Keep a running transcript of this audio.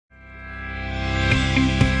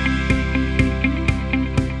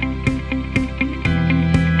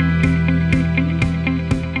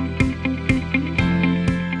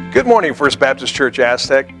Good morning, First Baptist Church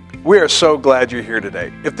Aztec. We are so glad you're here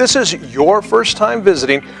today. If this is your first time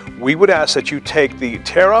visiting, we would ask that you take the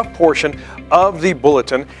tear-off portion of the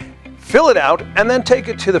bulletin, fill it out, and then take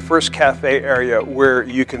it to the First Cafe area where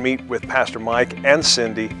you can meet with Pastor Mike and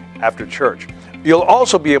Cindy after church. You'll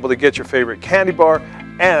also be able to get your favorite candy bar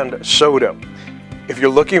and soda. If you're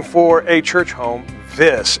looking for a church home,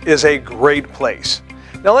 this is a great place.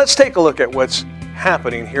 Now let's take a look at what's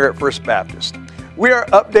happening here at First Baptist. We are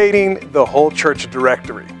updating the whole church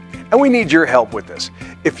directory, and we need your help with this.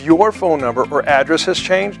 If your phone number or address has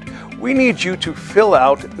changed, we need you to fill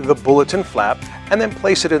out the bulletin flap and then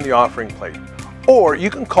place it in the offering plate. Or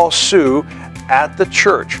you can call Sue at the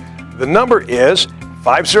church. The number is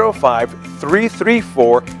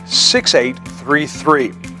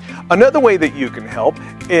 505-334-6833. Another way that you can help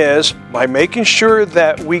is by making sure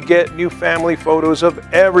that we get new family photos of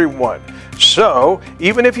everyone. So,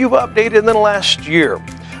 even if you've updated in the last year,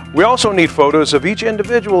 we also need photos of each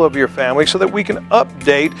individual of your family so that we can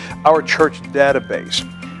update our church database.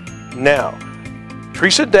 Now,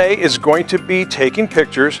 Teresa Day is going to be taking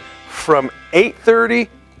pictures from 8:30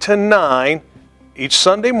 to 9 each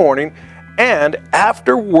Sunday morning and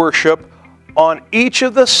after worship on each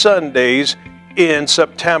of the Sundays in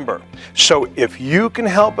September. So if you can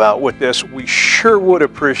help out with this, we sure would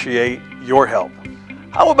appreciate your help.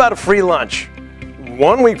 How about a free lunch?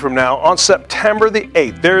 1 week from now, on September the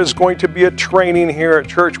 8th, there is going to be a training here at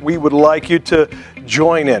church. We would like you to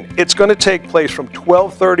join in. It's going to take place from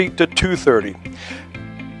 12:30 to 2:30.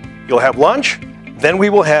 You'll have lunch, then we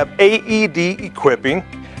will have AED equipping,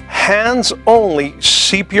 hands-only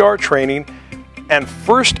CPR training, and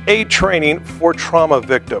first aid training for trauma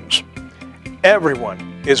victims. Everyone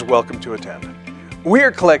is welcome to attend. We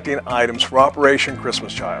are collecting items for Operation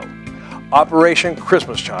Christmas Child. Operation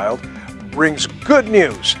Christmas Child brings good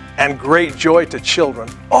news and great joy to children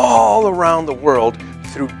all around the world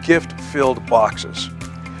through gift-filled boxes.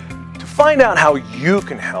 To find out how you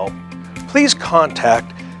can help, please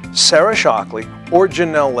contact Sarah Shockley or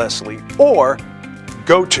Janelle Leslie or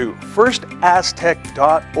go to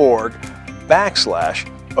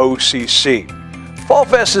firstaztec.org/OCC. Fall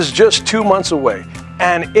Fest is just 2 months away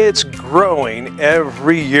and it's growing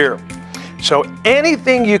every year. So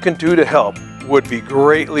anything you can do to help would be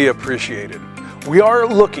greatly appreciated. We are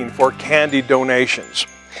looking for candy donations,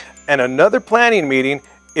 and another planning meeting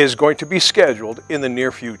is going to be scheduled in the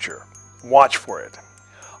near future. Watch for it.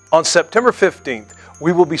 On September 15th,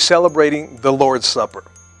 we will be celebrating the Lord's Supper.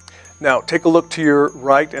 Now, take a look to your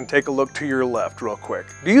right and take a look to your left real quick.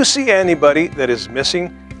 Do you see anybody that is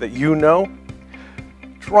missing that you know?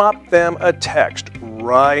 Drop them a text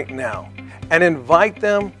right now and invite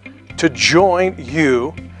them to join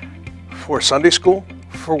you for Sunday school,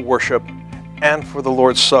 for worship, and for the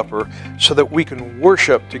Lord's Supper so that we can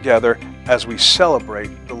worship together as we celebrate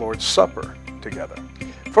the Lord's Supper together.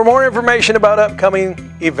 For more information about upcoming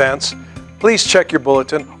events, please check your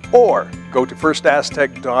bulletin or go to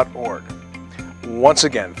firstaztec.org. Once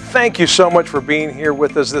again, thank you so much for being here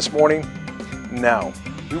with us this morning. Now,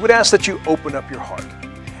 we would ask that you open up your heart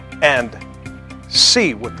and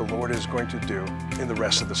see what the Lord is going to do in the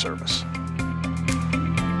rest of the service.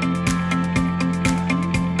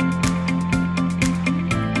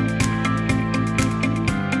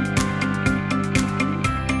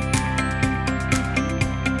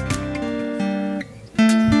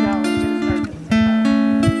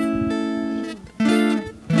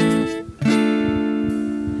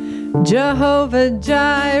 Jehovah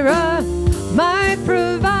Jireh, my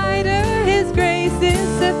provider, His grace is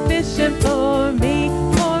sufficient for me,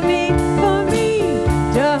 for me, for me.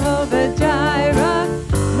 Jehovah Jireh,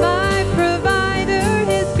 my provider,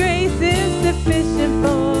 His grace is sufficient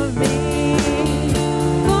for me.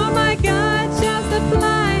 For my God shall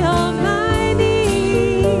supply all my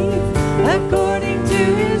needs, according to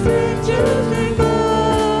His riches and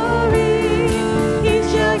glory. He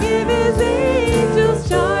shall give His angels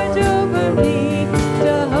charge over me.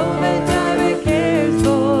 Jehovah Jireh cares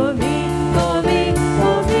for me, for me,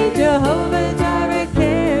 for me. Jehovah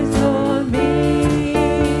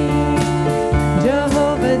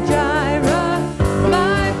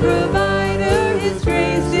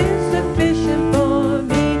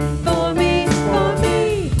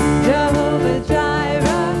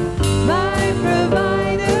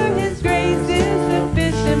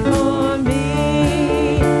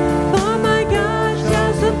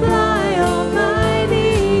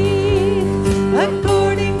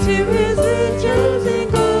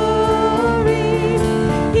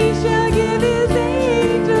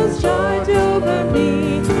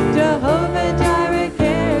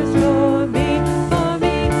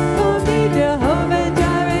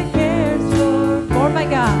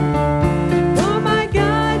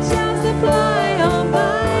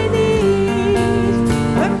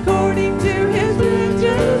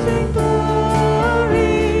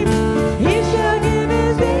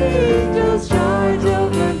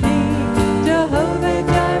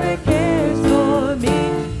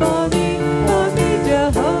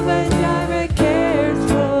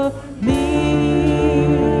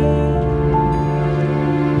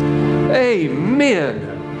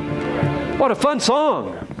What a fun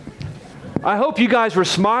song. I hope you guys were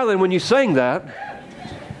smiling when you sang that.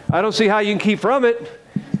 I don't see how you can keep from it.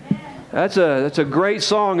 That's a great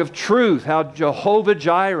song of truth, how Jehovah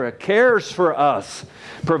Jireh cares for us,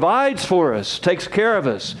 provides for us, takes care of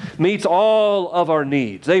us, meets all of our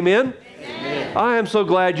needs. Amen? Amen. I am so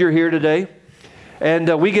glad you're here today.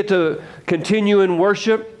 And we get to continue in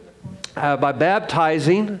worship by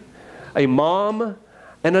baptizing a mom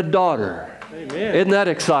and a daughter. Amen. Isn't that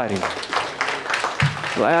exciting?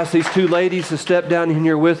 I'll ask these two ladies to step down in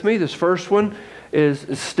here with me. This first one is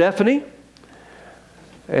Stephanie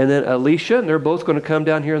and then Alicia, and they're both going to come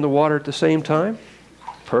down here in the water at the same time.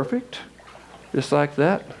 Perfect. Just like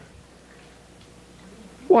that.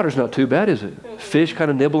 Water's not too bad, is it? Fish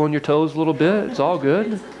kind of nibble on your toes a little bit. It's all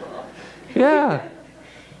good. Yeah.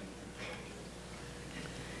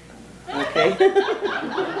 Okay.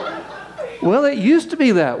 Well, it used to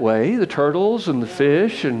be that way. The turtles and the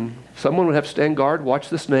fish, and someone would have to stand guard, watch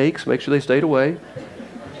the snakes, make sure they stayed away.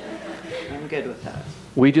 I'm good with that.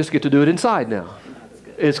 We just get to do it inside now. That's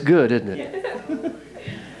good. It's good, isn't it? Yes.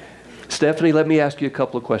 Stephanie, let me ask you a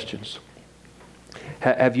couple of questions.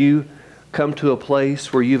 Have you come to a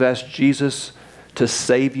place where you've asked Jesus to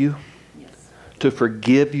save you? Yes. To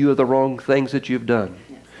forgive you of the wrong things that you've done?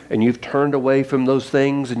 Yes. And you've turned away from those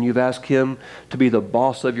things and you've asked Him to be the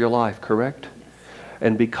boss of your life, correct? Yes.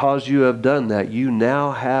 And because you have done that, you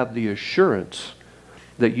now have the assurance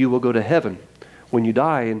that you will go to heaven when you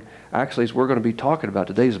die. And actually, as we're going to be talking about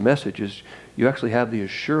today's message, is you actually have the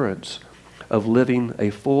assurance of living a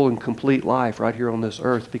full and complete life right here on this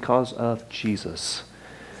earth because of Jesus.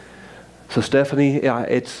 So Stephanie,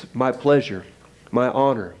 it's my pleasure, my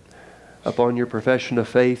honor, upon your profession of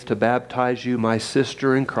faith to baptize you, my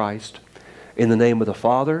sister in Christ, in the name of the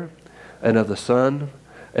Father and of the Son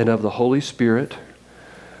and of the Holy Spirit,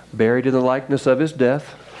 buried in the likeness of His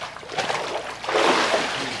death,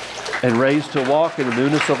 and raised to walk in the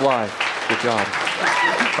newness of life. Good job.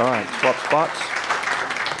 All right, swap spots.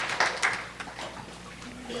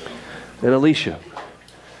 And Alicia,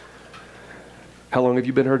 how long have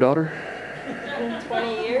you been her daughter?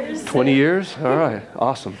 20 years. 20 years? All right,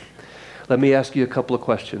 awesome. Let me ask you a couple of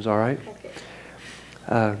questions, all right?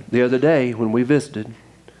 Okay. The other day when we visited,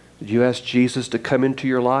 did you ask Jesus to come into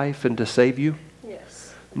your life and to save you?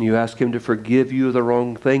 Yes. And you ask Him to forgive you of the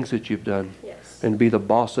wrong things that you've done? Yes. And be the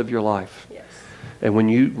boss of your life? Yes. And when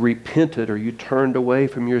you repented or you turned away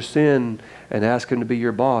from your sin and asked Him to be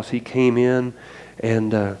your boss, He came in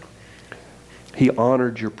and He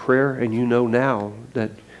honored your prayer, and you know now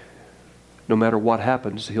that no matter what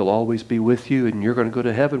happens, He'll always be with you, and you're going to go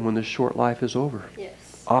to heaven when this short life is over. Yes.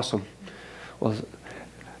 Awesome. Well,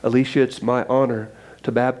 Alicia, it's my honor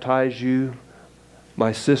to baptize you,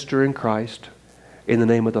 my sister in Christ, in the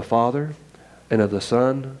name of the Father and of the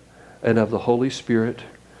Son and of the Holy Spirit,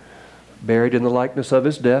 buried in the likeness of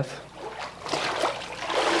His death,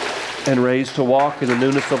 and raised to walk in the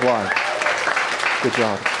newness of life. Good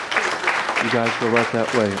job. You guys go right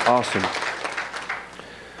that way. Awesome.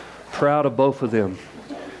 Proud of both of them.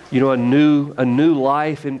 You know, a new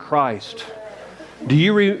life in Christ. Do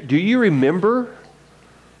you remember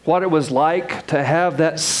what it was like to have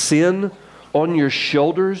that sin on your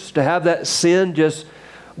shoulders, to have that sin just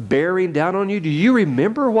bearing down on you? Do you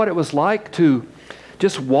remember what it was like to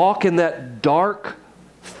just walk in that dark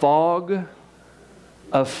fog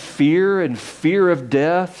of fear and fear of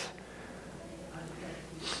death?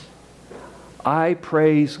 I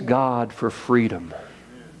praise God for freedom.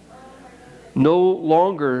 No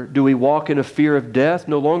longer do we walk in a fear of death.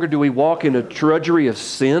 No longer do we walk in a drudgery of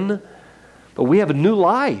sin. But we have a new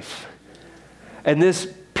life. And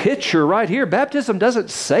this picture right here, baptism doesn't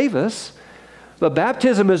save us. But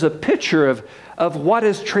baptism is a picture of what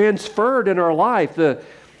is transferred in our life. The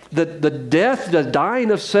death, the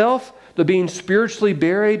dying of self, the being spiritually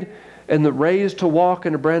buried, and the raised to walk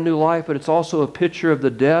in a brand new life. But it's also a picture of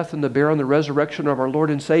the death and the burial and the resurrection of our Lord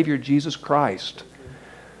and Savior, Jesus Christ.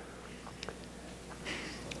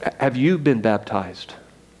 Have you been baptized?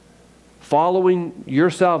 Following your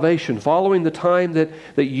salvation, following the time that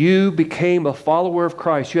you became a follower of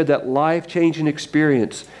Christ, you had that life-changing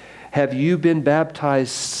experience. Have you been baptized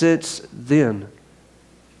since then?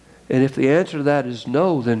 And if the answer to that is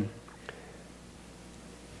no, then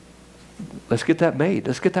let's get that made.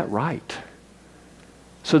 Let's get that right.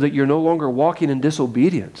 So that you're no longer walking in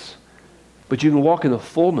disobedience, but you can walk in the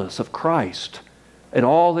fullness of Christ and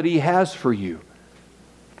all that He has for you.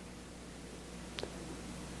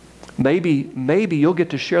 Maybe you'll get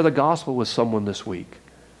to share the gospel with someone this week.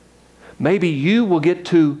 Maybe you will get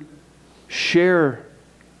to share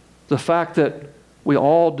the fact that we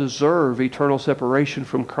all deserve eternal separation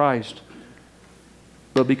from Christ,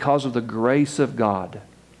 but because of the grace of God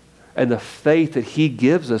and the faith that He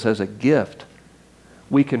gives us as a gift,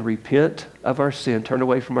 we can repent of our sin, turn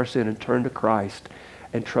away from our sin, and turn to Christ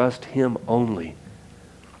and trust Him only.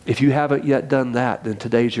 If you haven't yet done that, then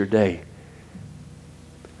today's your day.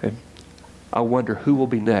 And I wonder who will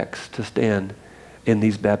be next to stand in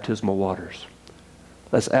these baptismal waters.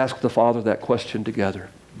 Let's ask the Father that question together.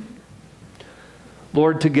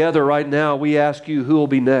 Lord, together right now, we ask you who will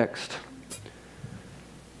be next.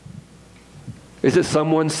 Is it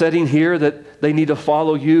someone sitting here that they need to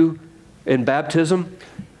follow you in baptism?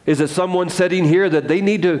 Is it someone sitting here that they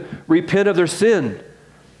need to repent of their sin,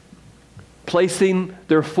 placing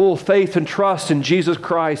their full faith and trust in Jesus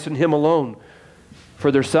Christ and Him alone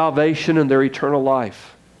for their salvation and their eternal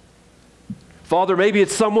life? Father, maybe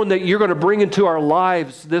it's someone that you're going to bring into our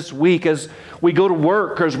lives this week as we go to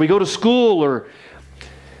work or as we go to school, or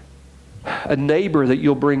a neighbor that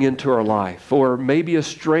you'll bring into our life, or maybe a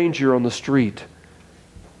stranger on the street.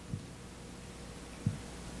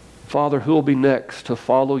 Father, who will be next to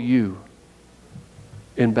follow you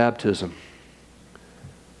in baptism?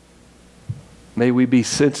 May we be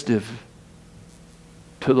sensitive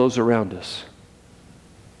to those around us.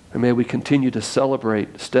 And may we continue to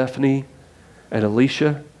celebrate Stephanie and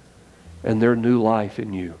Alicia and their new life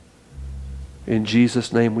in you. In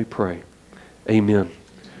Jesus' name we pray. Amen.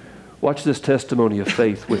 Watch this testimony of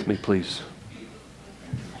faith with me, please.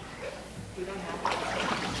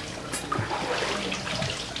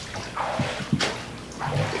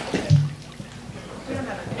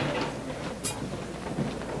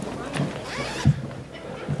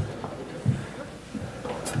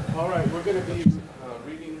 All right, we're going to be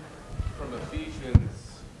reading from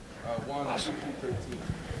Ephesians 1, 3 through 13.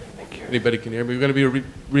 Thank you. Anybody can hear me? We're going to be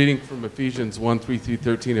reading from Ephesians 1, 3 through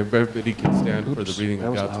 13. If everybody can stand for the reading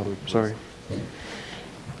of God's word. Sorry.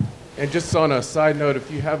 And just on a side note,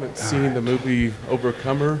 if you haven't seen the movie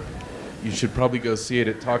Overcomer, you should probably go see it.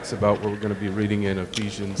 It talks about what we're going to be reading in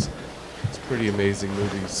Ephesians. It's a pretty amazing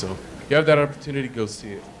movie. So if you have that opportunity, go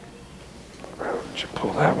see it. Would you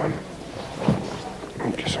pull that one?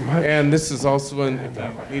 Thank you so much. And this is also in, if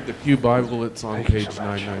you need the Pew Bible, it's on Thank you page so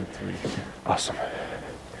much. 993. Awesome.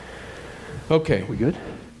 Okay. We good?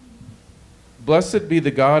 Blessed be the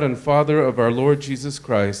God and Father of our Lord Jesus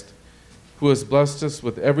Christ, who has blessed us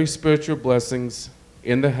with every spiritual blessings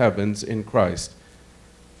in the heavens in Christ.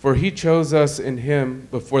 For He chose us in Him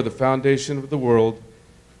before the foundation of the world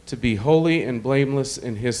to be holy and blameless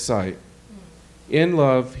in His sight. In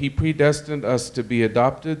love, He predestined us to be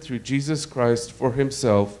adopted through Jesus Christ for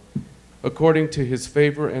Himself, according to His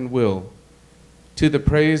favor and will, to the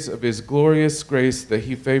praise of His glorious grace that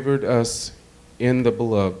He favored us in the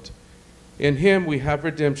Beloved. In Him we have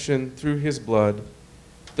redemption through His blood,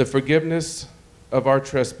 the forgiveness of our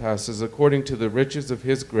trespasses, according to the riches of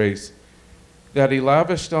His grace, that He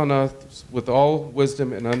lavished on us with all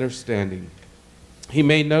wisdom and understanding. He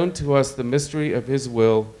made known to us the mystery of His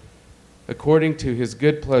will, according to His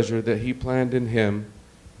good pleasure that He planned in Him,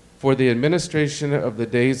 for the administration of the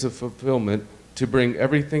days of fulfillment, to bring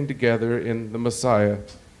everything together in the Messiah,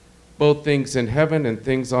 both things in heaven and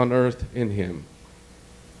things on earth in Him.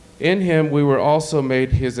 In Him we were also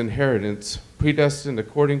made His inheritance, predestined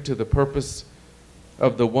according to the purpose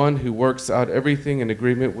of the one who works out everything in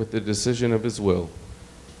agreement with the decision of His will,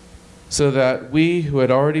 so that we who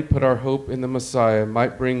had already put our hope in the Messiah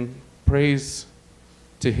might bring praise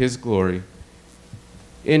to His glory.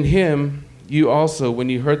 In Him you also, when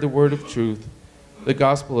you heard the word of truth, the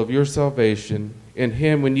gospel of your salvation, in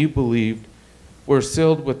Him when you believed, were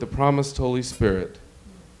sealed with the promised Holy Spirit.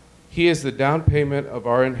 He is the down payment of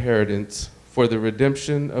our inheritance for the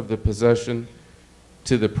redemption of the possession,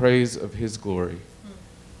 to the praise of His glory.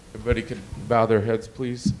 Everybody could bow their heads,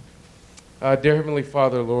 please. Dear Heavenly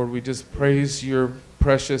Father, Lord, we just praise your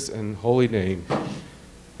precious and holy name.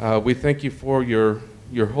 We thank you for your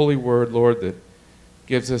holy word, Lord, that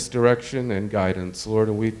gives us direction and guidance, Lord,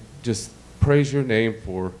 and we just praise your name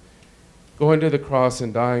for going to the cross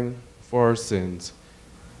and dying for our sins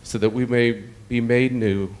so that we may be made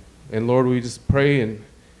new. And Lord, we just pray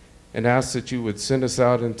and ask that you would send us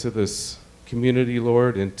out into this community,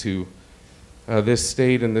 Lord, into this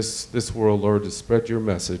state and this world, Lord, to spread your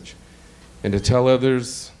message and to tell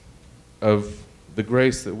others of the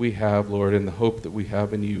grace that we have, Lord, and the hope that we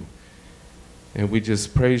have in you. And we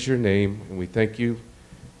just praise your name, and we thank you,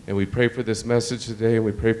 and we pray for this message today, and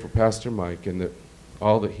we pray for Pastor Mike and that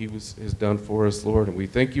all that he has done for us, Lord. And we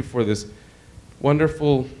thank you for this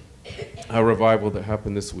wonderful revival that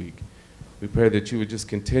happened this week. We pray that you would just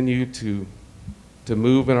continue to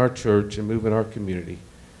move in our church and move in our community.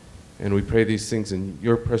 And we pray these things in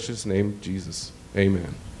your precious name, Jesus.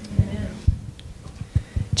 Amen.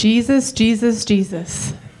 Jesus, Jesus,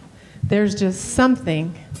 Jesus. There's just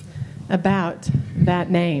something about that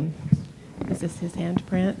name. Is this his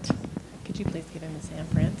handprint? Could you please give him his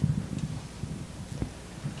handprint?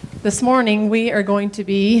 This morning, we are going to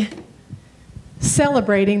be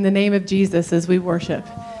celebrating the name of Jesus as we worship.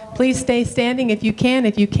 Please stay standing if you can.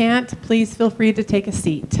 If you can't, please feel free to take a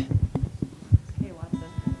seat. Okay, Watson.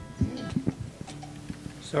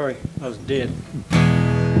 Sorry, I was dead.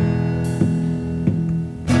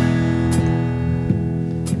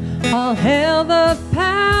 All hail the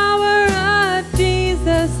power of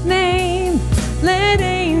Jesus' name. Let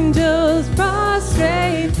angels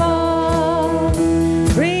prostrate fall.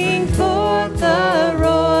 Bring forth the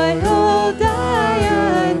royal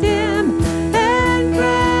diadem and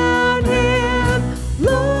crown him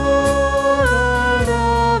Lord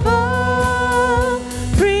of all.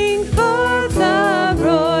 Bring forth the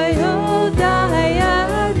royal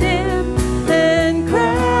diadem and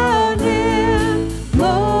crown him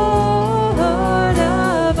Lord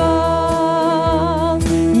of all.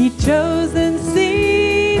 Ye chosen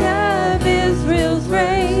seed of Israel's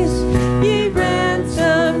race, ye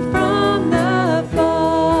ransomed from the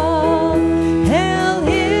fall. Hail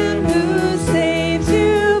him who saves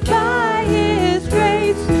you by his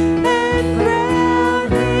grace and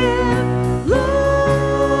crown him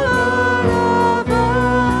Lord of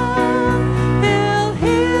all. Hail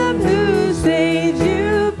him who saves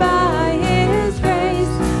you by his grace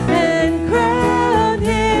and crown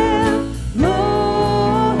him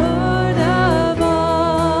Lord of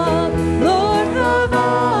all. Lord of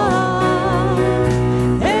all.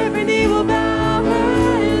 Every knee will bow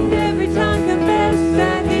and every tongue confess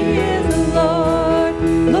that he is the Lord.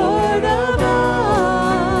 Lord of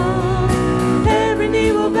all. Every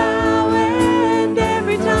knee will bow and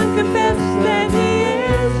every tongue confess that he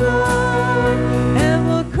is Lord. And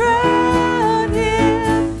will crown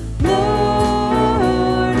him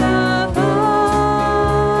Lord of all.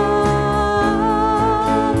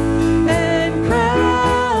 And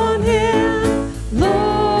crown him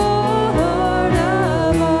Lord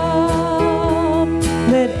of all.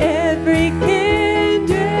 Let every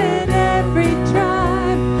kindred, every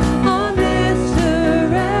tribe on this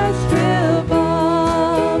terrestrial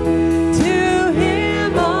ball to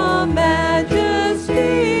him all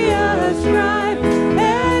majesty ascribe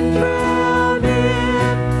and crown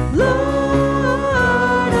him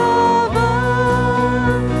Lord of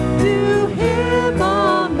all. To him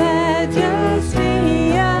all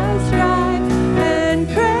majesty ascribe and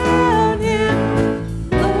crown him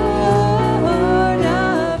Lord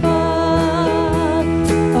of all.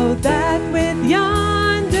 Oh, that with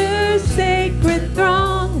yonder sacred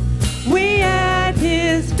throng we at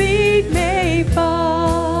his feet may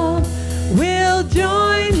fall, we'll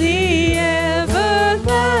join the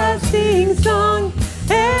everlasting song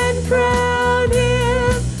and crown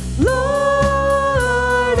him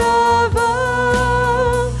Lord of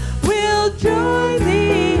all. We'll join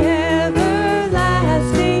the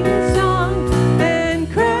everlasting song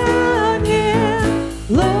and crown him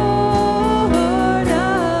Lord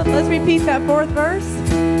of. Let's repeat that fourth verse.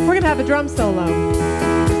 We're going to have a drum solo.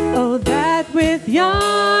 Oh, that with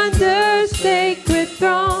yonder sacred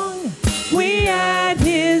throng we at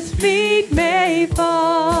his feet may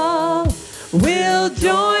fall, we'll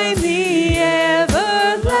join the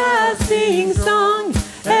everlasting song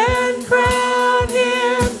and crown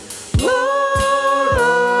him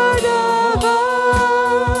Lord of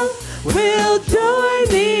all. We'll join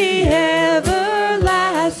the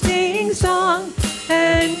everlasting song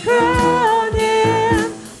and crown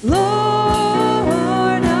him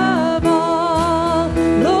Lord of all.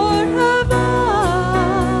 Lord of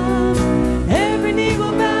all. Every knee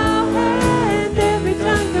will bow and every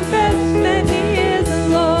tongue confess that he is the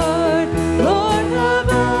Lord. Lord of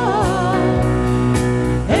all.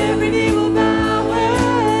 Every knee will bow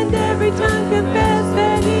and every tongue confess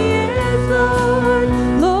that he is Lord.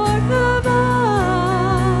 Lord of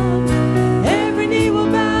all. Every knee will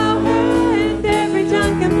bow and every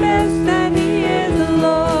tongue confess that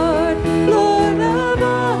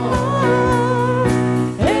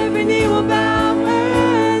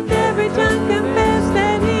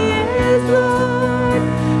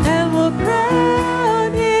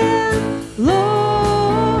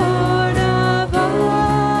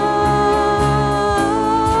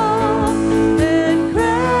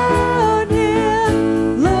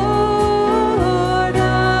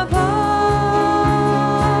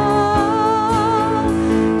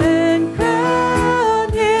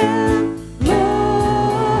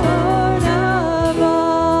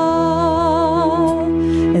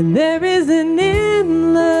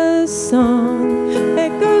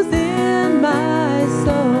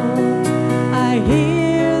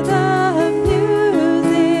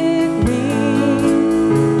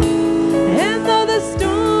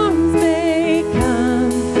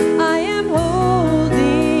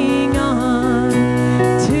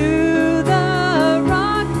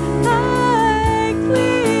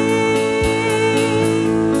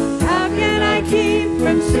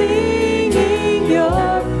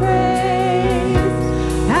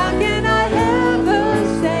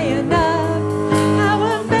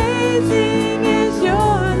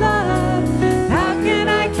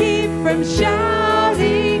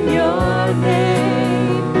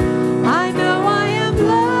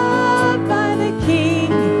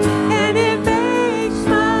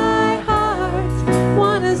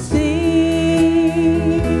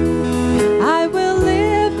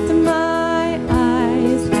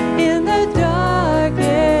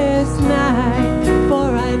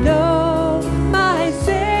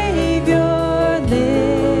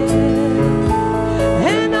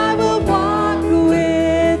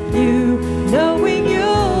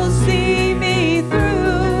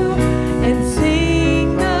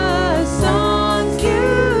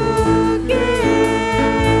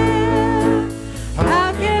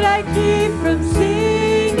I keep from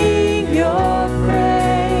singing your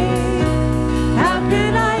praise? How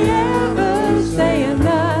can I ever say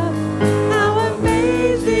enough? How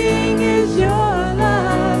amazing is your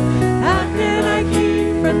love? How can I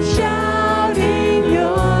keep from shouting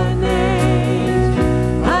your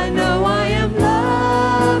name? I know I am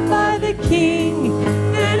loved by the King,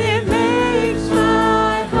 and it makes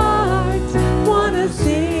my heart want to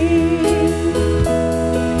sing.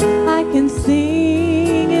 I can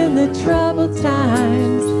sing in the troubled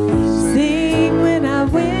times, sing when I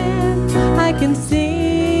win. I can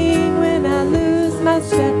sing when I lose my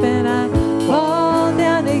step and I fall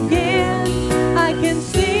down again. I can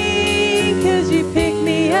sing 'cause you pick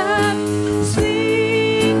me up,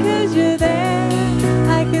 sing 'cause you're there.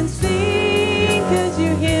 I can sing 'cause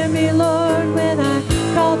you hear me, Lord, when I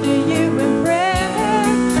call to you in prayer.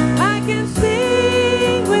 I can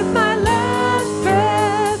sing with my last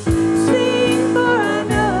breath, sing for I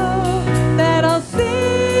know that I'll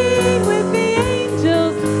sing with the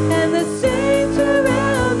angels and the saints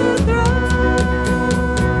around the throne.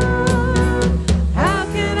 How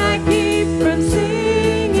can I keep from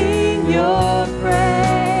singing your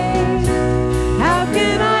praise? How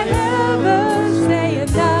can I ever say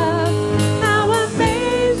enough? How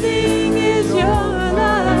amazing is your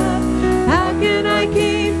love? How can I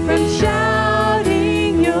keep from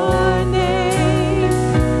shouting your name?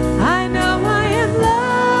 I know I am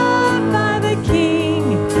loved by the King,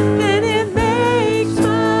 and it makes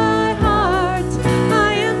my heart.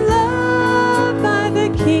 I am loved by the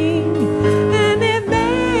King, and it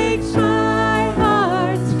makes my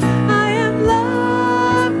heart. I am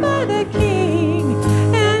loved by the King,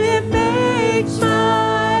 and it makes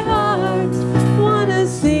my heart wanna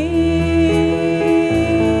sing.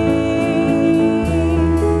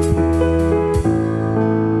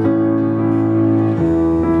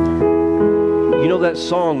 You know that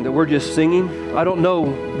song that we're just singing? I don't know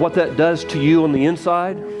what that does to you on the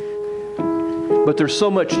inside, but there's so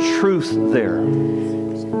much truth there.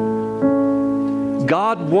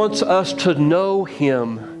 God wants us to know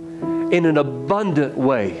Him in an abundant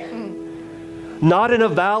way. Not in a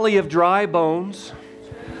valley of dry bones,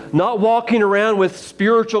 not walking around with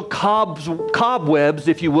spiritual cobwebs,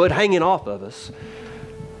 if you would, hanging off of us.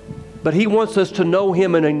 But He wants us to know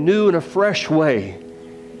Him in a new and a fresh way.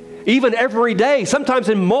 Even every day, sometimes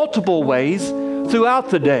in multiple ways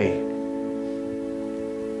throughout the day.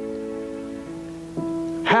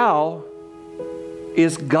 How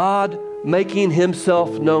is God making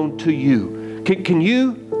Himself known to you? Can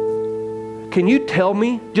you tell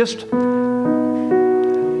me just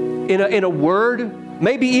in a word,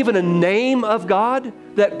 maybe even a name of God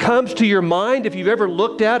that comes to your mind if you've ever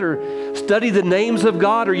looked at or studied the names of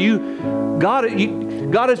God, or God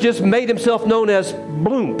has just made Himself known as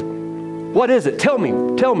Bloom. What is it? Tell me,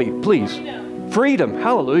 please. Freedom.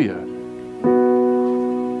 Hallelujah.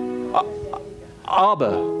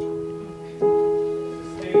 Abba.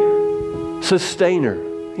 Sustainer.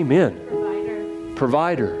 Amen.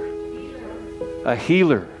 Provider. A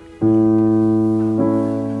healer.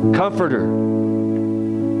 Comforter.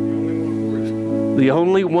 The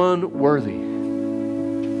only one worthy.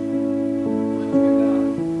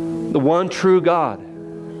 The one true God.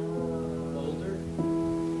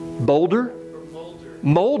 Boulder?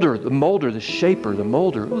 Molder, the shaper, the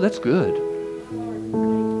molder. Oh, that's good.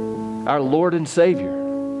 Our Lord and Savior.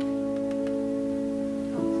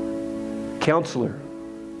 Counselor.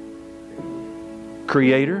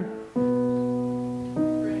 Creator.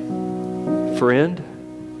 Friend.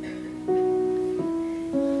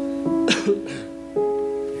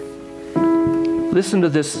 Listen to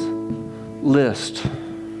this list.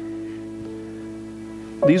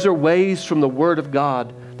 These are ways from the Word of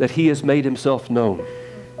God that He has made Himself known.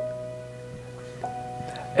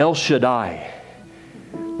 El Shaddai,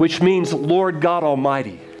 which means Lord God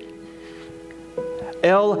Almighty.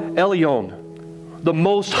 El Elyon, the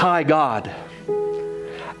Most High God.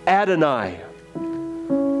 Adonai,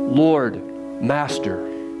 Lord, Master.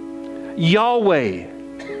 Yahweh,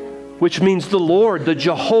 which means the Lord, the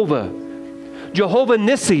Jehovah. Jehovah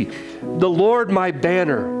Nissi, the Lord my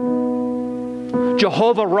banner.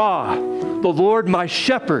 Jehovah Ra, the Lord my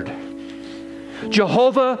shepherd.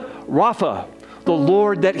 Jehovah Rapha, the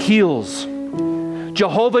Lord that heals.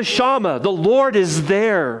 Jehovah Shammah, the Lord is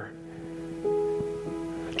there.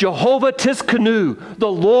 Jehovah Tiskanu,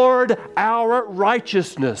 the Lord our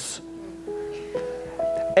righteousness.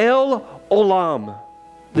 El Olam,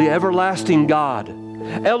 the everlasting God.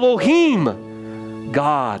 Elohim,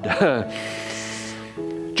 God.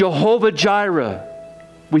 Jehovah Jireh,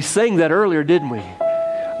 we sang that earlier, didn't we?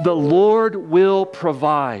 The Lord will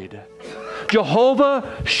provide.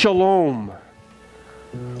 Jehovah Shalom.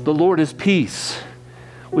 The Lord is peace.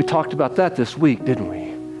 We talked about that this week, didn't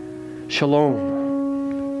we? Shalom.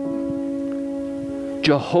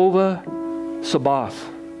 Jehovah Sabaoth,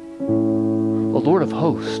 the Lord of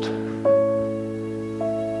hosts.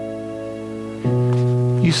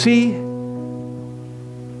 You see,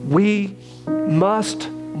 we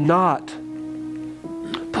must not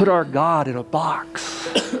put our God in a box.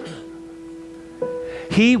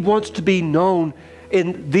 He wants to be known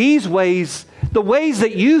in these ways, the ways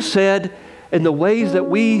that you said, and the ways that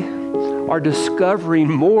we are discovering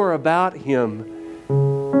more about Him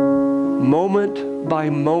moment by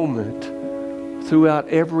moment throughout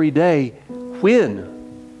every day when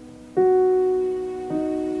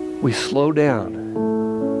we slow down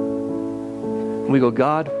and we go,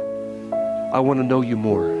 God, I want to know you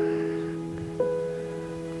more.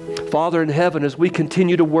 Father in heaven, as we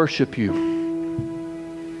continue to worship you,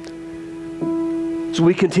 as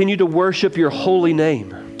we continue to worship your holy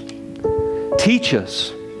name, teach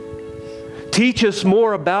us. Teach us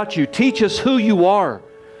more about you. Teach us who you are.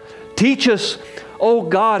 Teach us, oh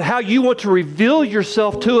God, how you want to reveal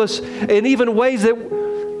yourself to us in even ways that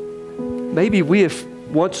maybe we have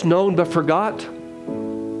once known but forgot.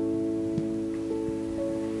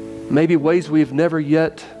 Maybe ways we have never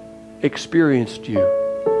yet experienced you.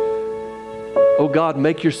 Oh God,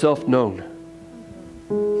 make yourself known.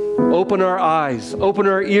 Open our eyes, open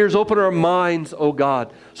our ears, open our minds, oh God,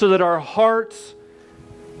 so that our hearts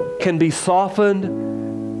can be softened.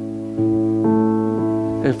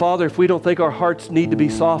 And Father, if we don't think our hearts need to be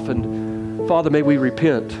softened, Father, may we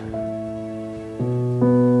repent.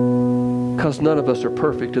 Because none of us are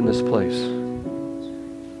perfect in this place.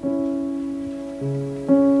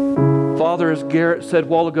 Father, as Garrett said a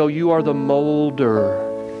while ago, you are the molder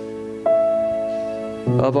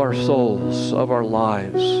of our souls, of our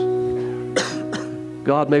lives.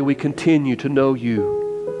 God, may we continue to know you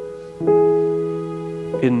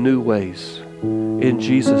in new ways. In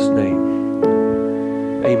Jesus' name,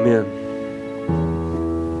 amen.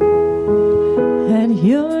 At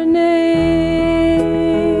your name,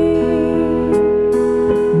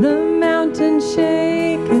 the mountains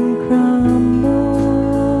shake and crumble.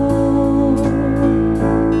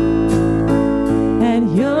 At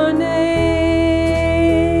your name,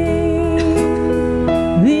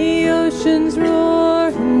 the oceans roar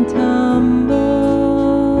and tumble.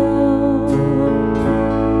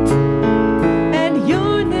 At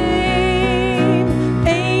your name,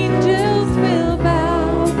 angels will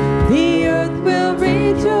bow, the earth will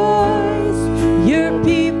rejoice, your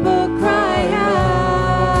people cry out.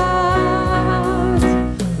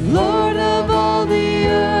 Lord of all the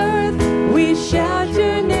earth, we shout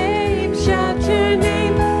your name,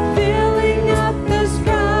 filling up the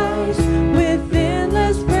skies with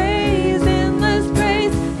endless praise,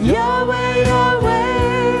 Yahweh,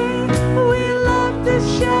 Yahweh, we love to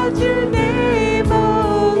shout your name,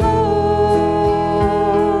 oh Lord.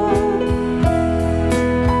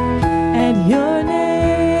 At your name,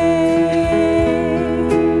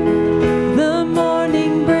 the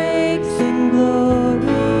morning breaks in glory.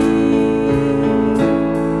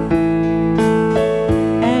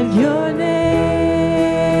 At your name,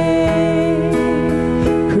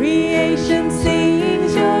 creation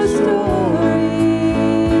sings your story.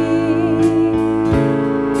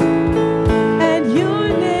 At your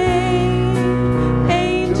name,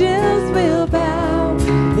 angels will bow,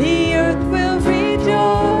 the earth will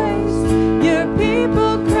rejoice, your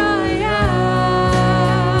people cry out.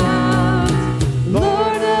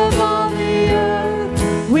 Lord of all the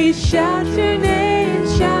earth, we shout your name,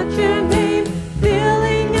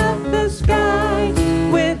 filling up the sky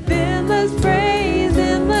with endless praise,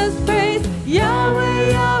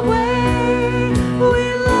 Yahweh, Yahweh, we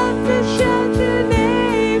love to shout your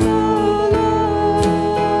name, oh Lord.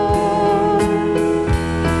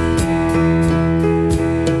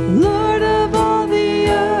 Lord of all the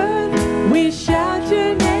earth, we shout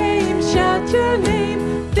your name,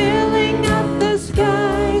 filling up the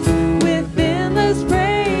skies with endless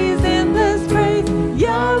praise,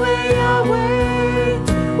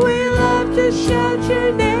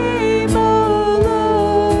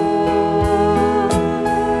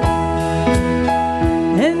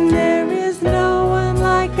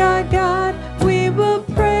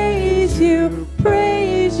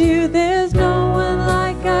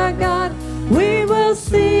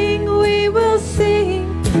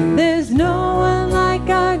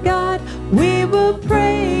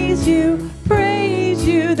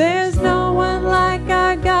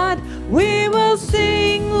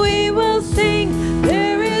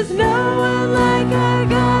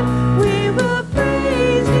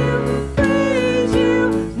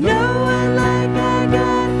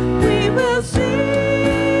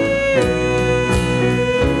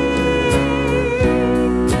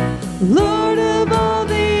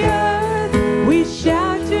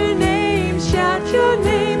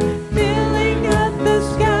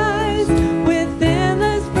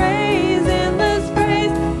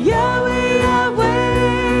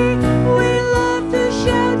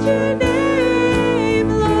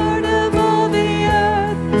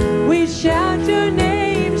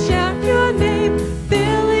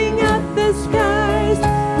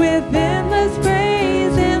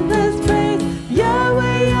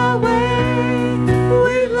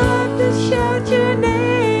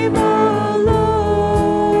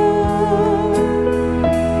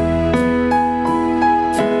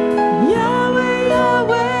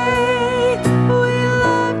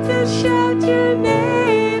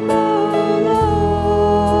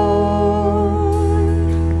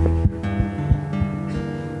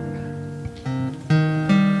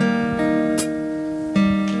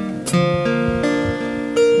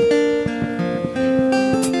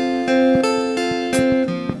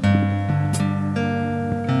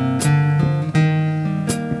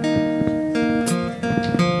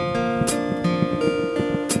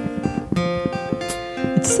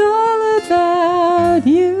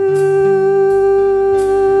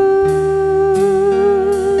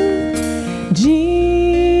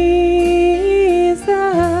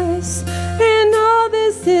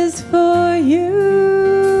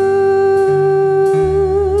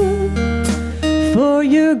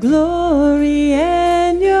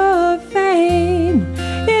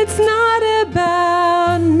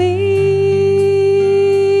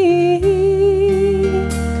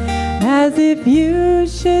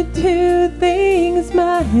 should do things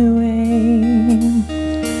my way.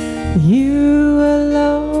 You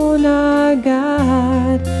alone are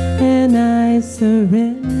God, and I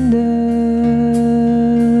surrender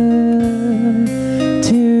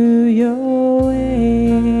to your ways.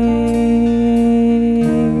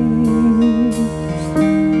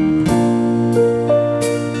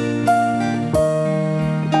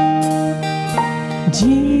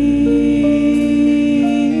 Jesus,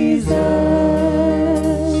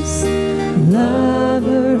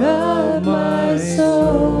 lover of my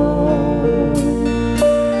soul,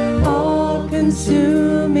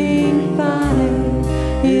 all-consuming fire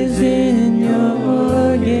is in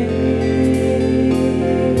your gaze.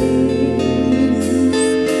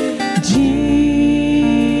 Jesus,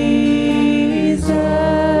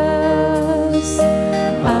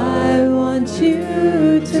 I want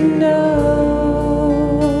you to know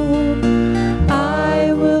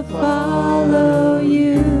I will follow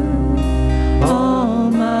you all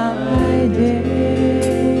my days.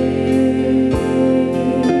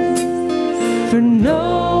 For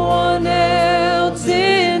no one else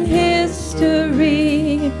in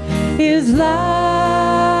history is like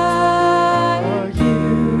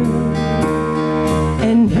you,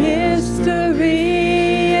 and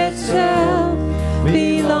history itself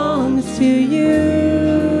belongs to you.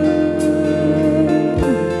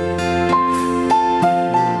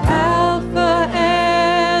 Alpha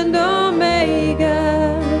and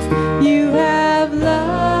Omega, you have loved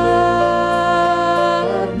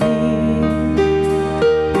me,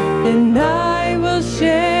 and I will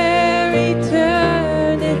share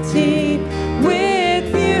eternity with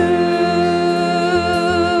you.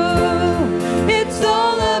 It's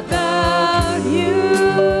all about you,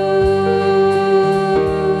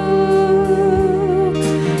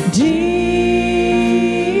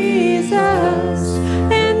 Jesus,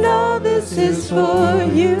 and all this is for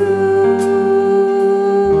you,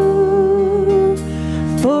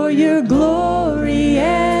 for your glory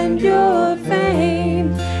and your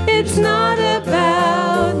fame. It's not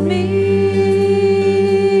about me,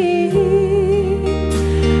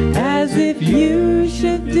 as if you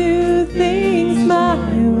should do things my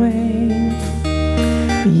way.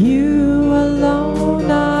 You alone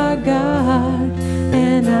are God,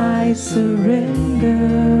 and I surrender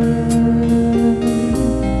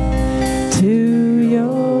to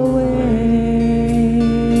your ways.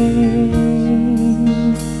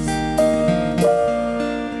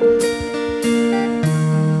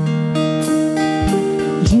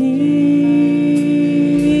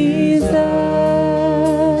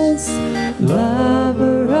 Jesus,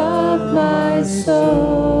 lover of my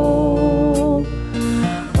soul,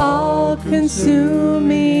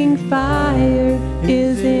 all-consuming fire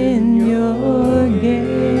is in your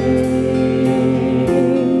gaze.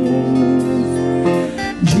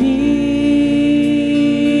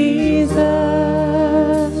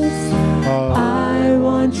 Jesus, I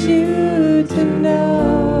want you to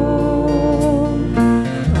know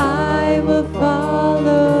I will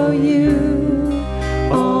follow you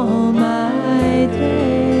all my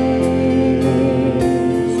days.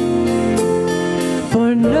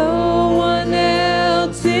 For no one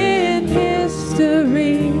else in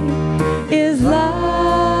history is like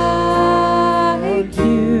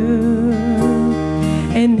you,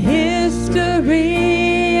 and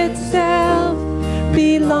history itself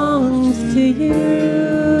belongs to you.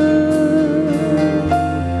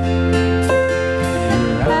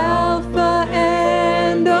 Alpha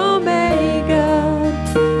and Omega,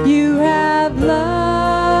 you have loved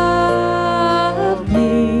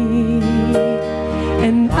me,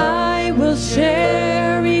 and I will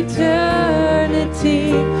share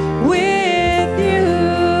eternity with you.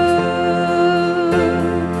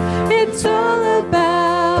 It's all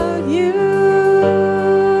about you,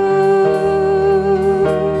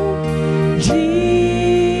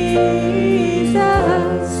 Jesus,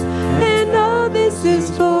 and all this is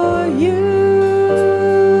for you,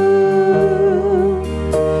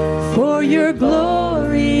 for your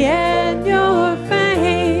glory and your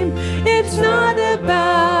fame. It's not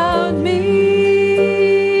about me,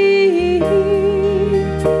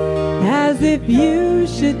 as if you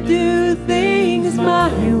should do things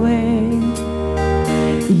my way.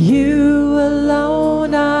 You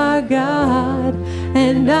alone are God,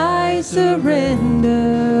 and I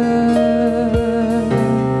surrender.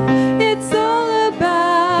 It's all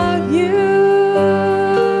about you,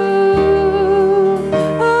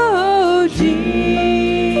 oh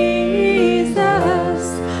Jesus,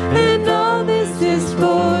 and all this is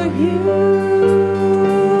for you,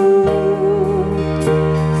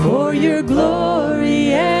 for your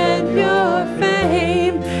glory and your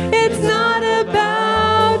fame. It's not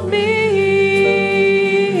about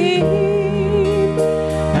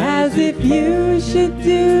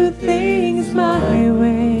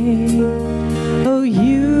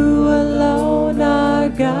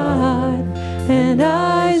God, and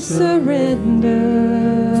I surrender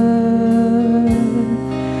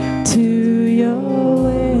to your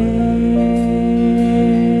ways.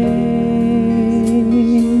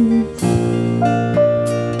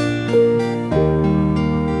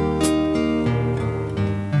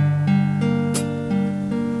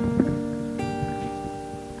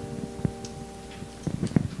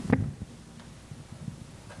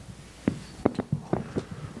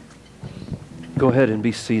 Go ahead and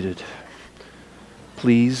be seated.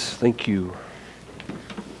 Please, thank you.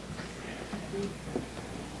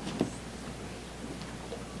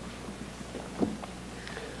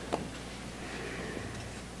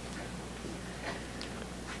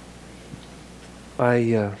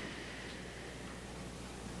 I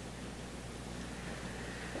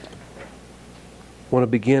want to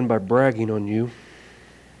begin by bragging on you,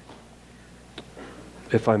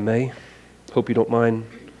 if I may. Hope you don't mind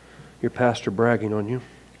your pastor bragging on you.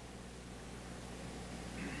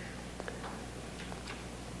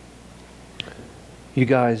 You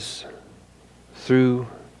guys, through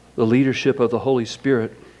the leadership of the Holy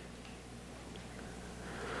Spirit,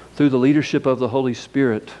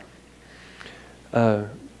 our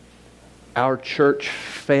church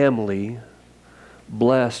family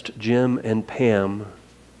blessed Jim and Pam.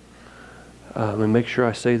 Let me make sure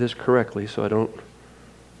I say this correctly so I don't.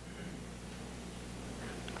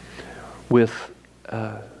 With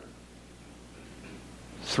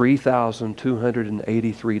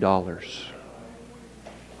 $3,283.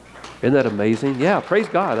 Isn't that amazing? Yeah, praise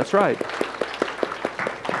God. That's right.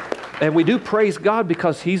 And we do praise God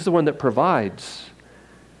because He's the one that provides.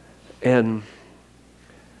 And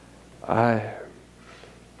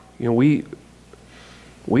we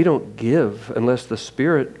don't give unless the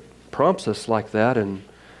Spirit prompts us like that. And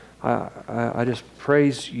I just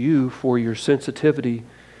praise you for your sensitivity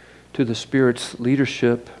to the Spirit's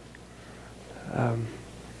leadership.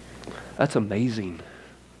 That's amazing.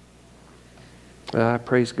 I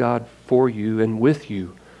praise God for you and with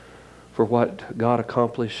you for what God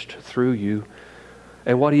accomplished through you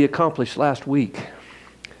and what He accomplished last week.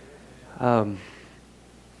 It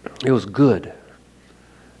was good.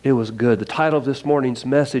 It was good. The title of this morning's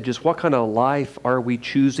message is, what kind of life are we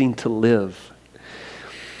choosing to live?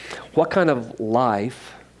 What kind of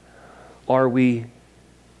life are we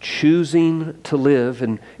choosing to live?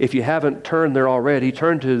 And if you haven't turned there already,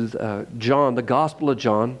 turn to John, the Gospel of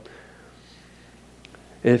John.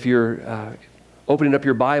 If you're opening up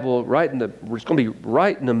your Bible, it's going to be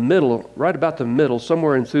right in the middle, right about the middle,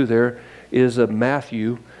 somewhere in through there is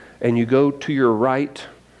Matthew, and you go to your right,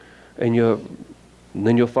 and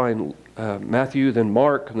then you'll find Matthew, then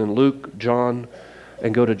Mark, and then Luke, John,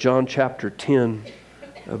 and go to John chapter 10,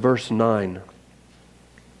 verse 9.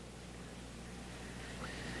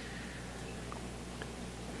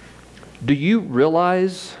 Do you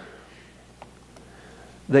realize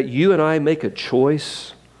that you and I make a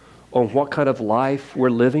choice on what kind of life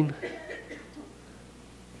we're living?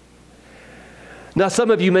 Now,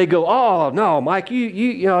 some of you may go, "Oh, no, Mike,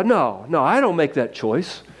 no, I don't make that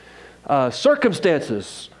choice.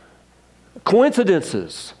 Circumstances,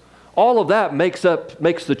 coincidences, all of that makes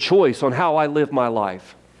the choice on how I live my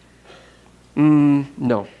life."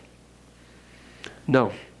 No.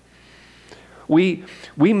 We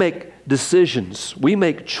make decisions. We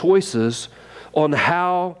make choices on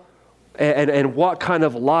how and what kind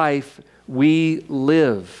of life we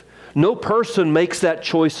live. No person makes that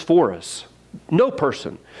choice for us. No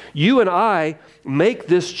person. You and I make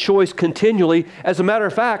this choice continually. As a matter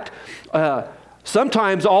of fact,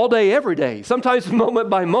 sometimes all day, every day, sometimes moment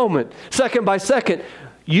by moment, second by second,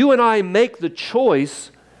 you and I make the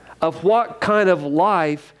choice of what kind of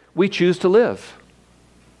life we choose to live.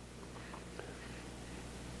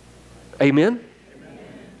 Amen?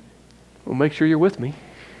 Well, make sure you're with me.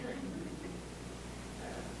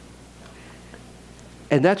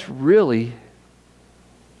 And that's really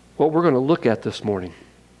what we're going to look at this morning,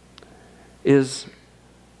 is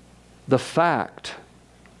the fact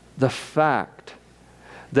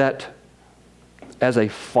that as a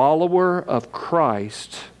follower of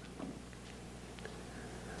Christ,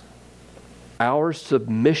 our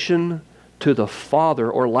submission to the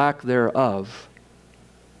Father, or lack thereof,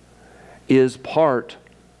 is part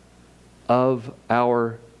of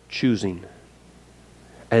our choosing.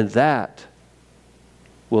 And that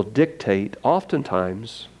will dictate,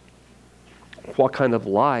 oftentimes, what kind of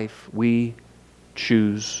life we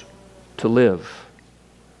choose to live.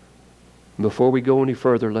 Before we go any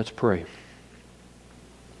further, let's pray.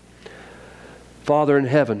 Father in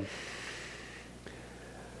heaven,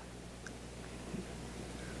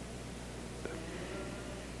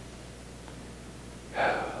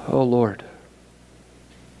 Oh, Lord.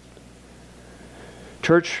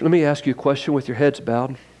 Church, let me ask you a question with your heads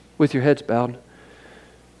bowed. With your heads bowed.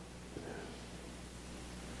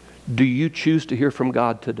 Do you choose to hear from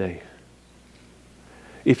God today?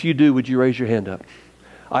 If you do, would you raise your hand up?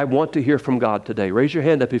 I want to hear from God today. Raise your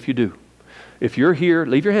hand up if you do. If you're here,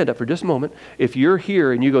 leave your hand up for just a moment. If you're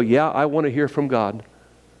here and you go, yeah, I want to hear from God,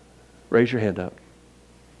 raise your hand up.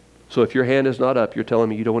 So if your hand is not up, you're telling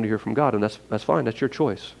me you don't want to hear from God, and that's fine. That's your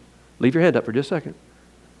choice. Leave your hand up for just a second.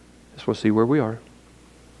 Just want to see where we are.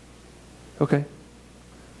 Okay.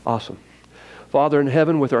 Awesome. Father in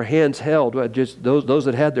heaven, with our hands held, just those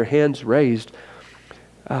that had their hands raised,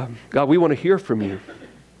 God, we want to hear from you.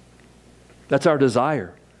 That's our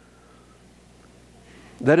desire.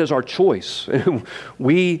 That is our choice.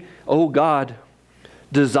 We, oh God,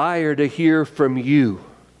 desire to hear from you.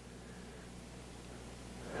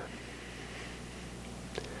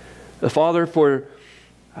 Father, for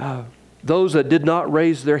those that did not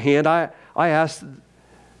raise their hand, I ask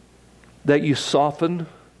that you soften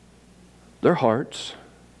their hearts.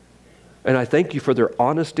 And I thank you for their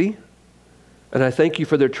honesty. And I thank you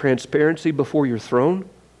for their transparency before your throne.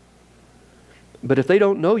 But if they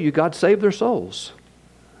don't know you, God, save their souls.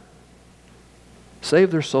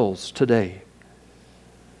 Save their souls today.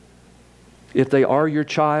 If they are your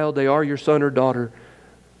child, they are your son or daughter,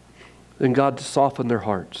 then God, soften their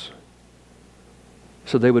hearts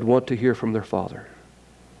so they would want to hear from their Father.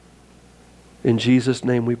 In Jesus'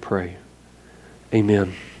 name we pray.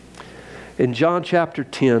 Amen. In John chapter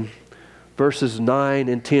 10, verses 9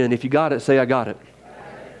 and 10, if you got it, say, I got it.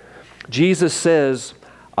 Jesus says,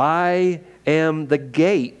 I am the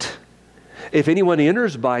gate. If anyone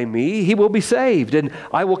enters by me, he will be saved, and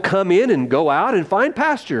I will come in and go out and find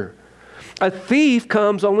pasture. A thief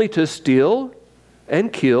comes only to steal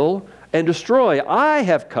and kill and destroy. I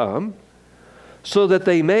have come so that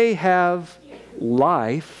they may have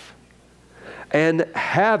life and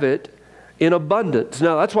have it in abundance.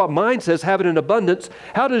 Now, that's what mine says, have it in abundance.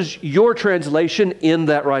 How does your translation end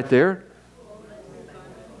that right there?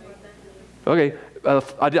 Okay,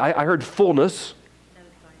 I heard fullness.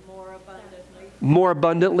 More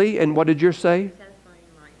abundantly. And what did yours say?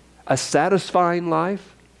 A satisfying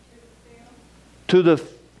life. To the fill.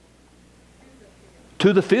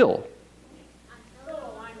 To the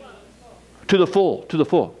full. To the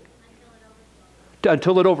full.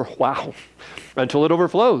 Until it until it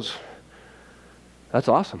overflows. That's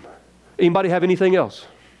awesome. Anybody have anything else?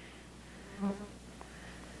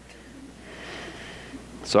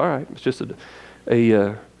 It's all right. It's just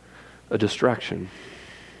a distraction.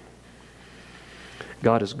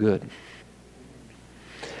 God is good.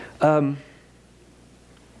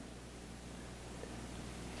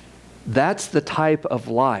 That's the type of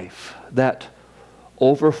life, that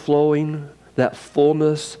overflowing, that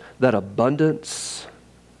fullness, that abundance.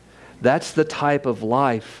 That's the type of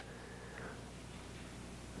life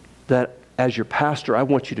that, as your pastor, I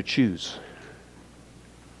want you to choose.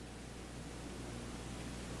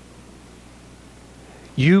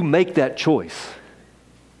 You make that choice.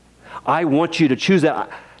 I want you to choose that.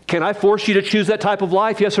 Can I force you to choose that type of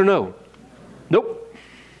life? Yes or no? Nope.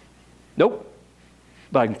 Nope.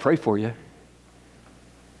 But I can pray for you.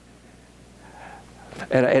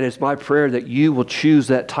 And it's my prayer that you will choose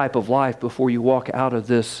that type of life before you walk out of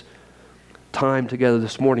this time together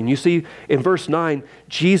this morning. You see, in verse 9,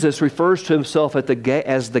 Jesus refers to himself as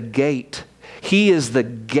the gate. He is the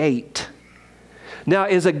gate. Now,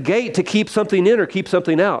 is a gate to keep something in or keep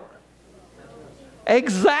something out?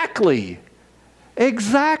 Exactly.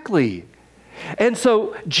 Exactly. And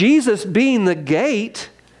so, Jesus being the gate,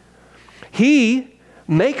 he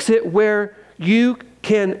makes it where you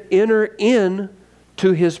can enter in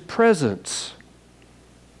to his presence.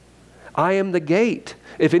 I am the gate.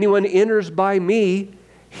 If anyone enters by me,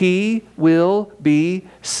 he will be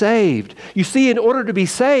saved. You see, in order to be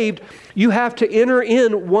saved, you have to enter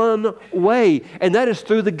in one way, and that is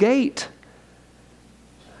through the gate.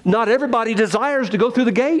 Not everybody desires to go through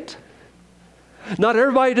the gate. Not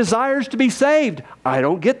everybody desires to be saved. I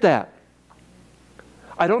don't get that.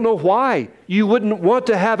 I don't know why you wouldn't want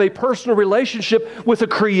to have a personal relationship with the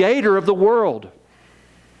creator of the world.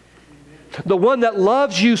 The one that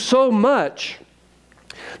loves you so much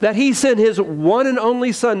that he sent his one and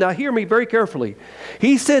only Son. Now hear me very carefully.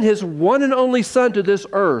 He sent his one and only Son to this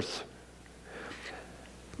earth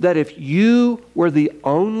that if you were the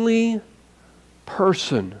only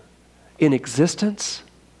person in existence,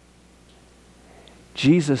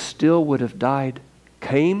 Jesus still would have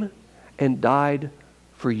came and died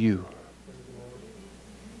for you.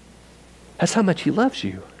 That's how much he loves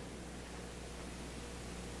you.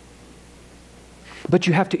 But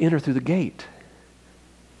you have to enter through the gate.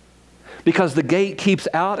 Because the gate keeps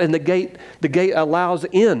out and the gate allows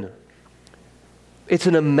in. It's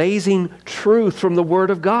an amazing truth from the Word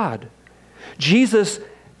of God. Jesus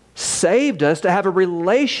saved us to have a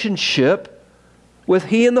relationship with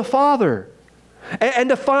He and the Father. And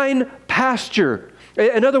to find pasture.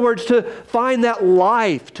 In other words, to find that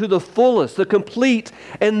life to the fullest, the complete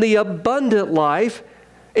and the abundant life.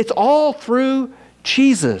 It's all through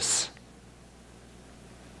Jesus.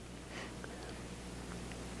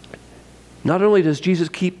 Not only does Jesus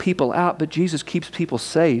keep people out, but Jesus keeps people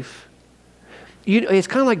safe. It's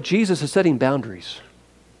kind of like Jesus is setting boundaries.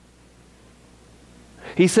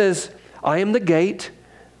 He says, I am the gate.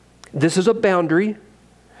 This is a boundary.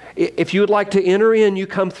 If you would like to enter in, you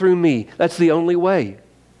come through me. That's the only way.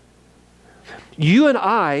 You and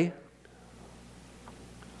I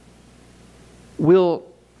will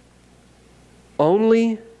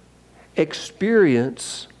only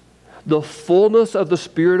experience the fullness of the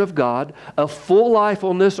Spirit of God, a full life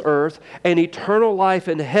on this earth, and eternal life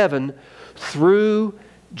in heaven through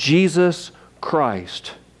Jesus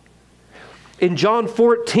Christ. In John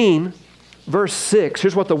 14, verse 6,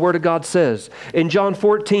 here's what the Word of God says. In John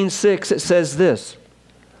 14, 6, it says this.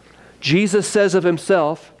 Jesus says of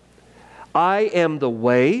Himself, I am the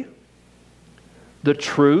way, the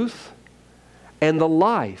truth, and the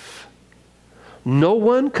life. No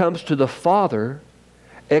one comes to the Father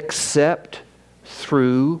except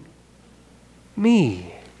through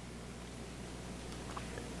me.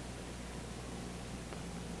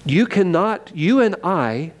 You and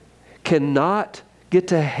I cannot get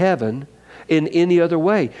to heaven in any other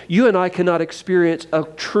way. You and I cannot experience a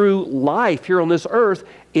true life here on this earth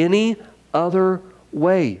any other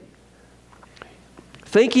way.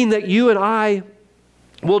 Thinking that you and I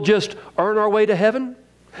will just earn our way to heaven,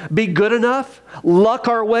 be good enough, luck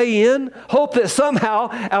our way in, hope that somehow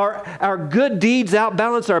our good deeds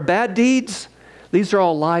outbalance our bad deeds. These are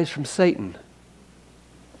all lies from Satan.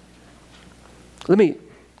 Let me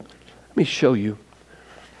show you.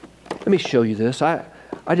 Let me show you this. I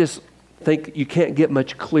just think you can't get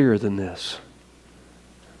much clearer than this.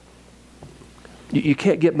 You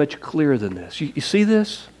can't get much clearer than this. You see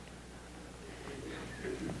this?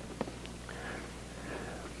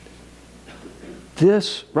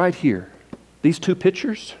 This right here, these two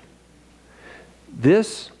pictures,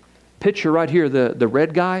 this picture right here, the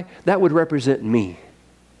red guy, that would represent me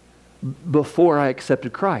before I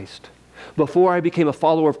accepted Christ, before I became a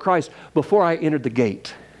follower of Christ, before I entered the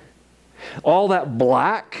gate. All that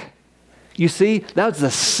black, you see, that was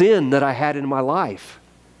the sin that I had in my life.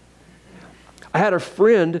 I had a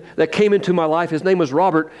friend that came into my life, his name was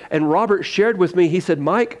Robert, and Robert shared with me, he said,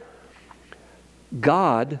 Mike,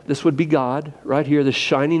 God, this would be God right here, the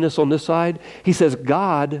shininess on this side. He says,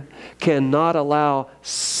 God cannot allow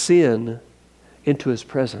sin into His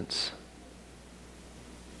presence.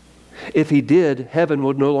 If He did, heaven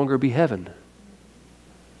would no longer be heaven.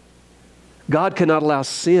 God cannot allow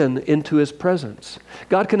sin into His presence.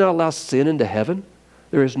 God cannot allow sin into heaven.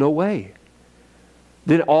 There is no way.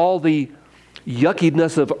 Then all the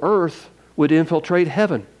yuckiness of earth would infiltrate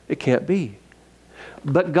heaven. It can't be.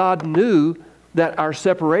 But God knew that our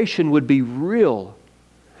separation would be real.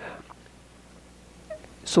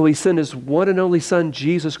 So He sent His one and only Son,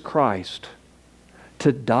 Jesus Christ,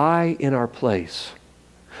 to die in our place,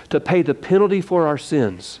 to pay the penalty for our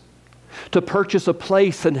sins, to purchase a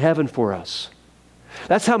place in heaven for us.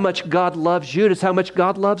 That's how much God loves you. That's how much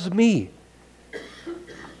God loves me.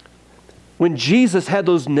 When Jesus had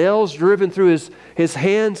those nails driven through his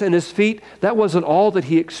hands and His feet, that wasn't all that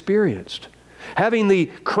He experienced. Having the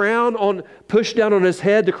crown pushed down on His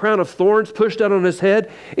head, the crown of thorns pushed down on His head.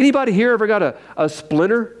 Anybody here ever got a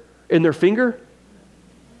splinter in their finger?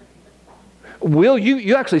 Will,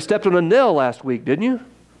 you actually stepped on a nail last week, didn't you?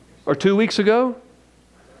 Or 2 weeks ago?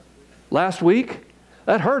 Last week?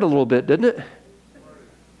 That hurt a little bit, didn't it?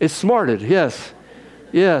 It smarted, yes.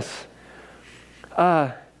 Yes.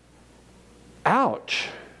 Ouch,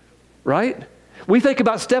 right? We think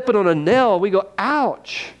about stepping on a nail, we go,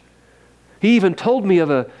 ouch. He even told me of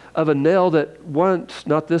a nail that once,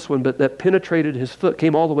 not this one, but that penetrated his foot,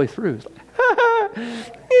 came all the way through.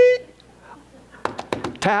 Like,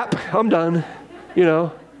 tap, I'm done, you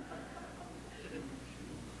know.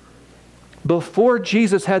 Before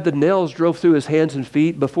Jesus had the nails drove through His hands and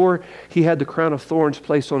feet, before He had the crown of thorns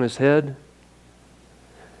placed on His head,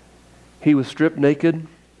 He was stripped naked.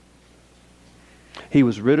 He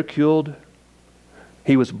was ridiculed.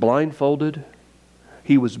 He was blindfolded.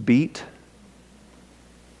 He was beat.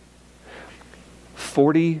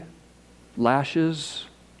 40 lashes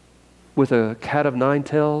with a cat of nine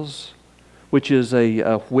tails which is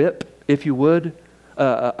a whip, if you would,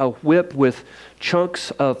 a whip with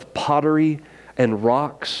chunks of pottery and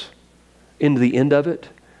rocks into the end of it.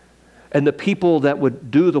 And the people that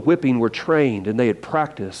would do the whipping were trained and they had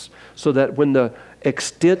practiced so that when the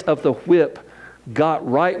extent of the whip got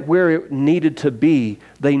right where it needed to be,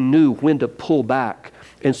 they knew when to pull back.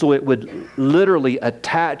 And so it would literally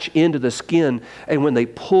attach into the skin, and when they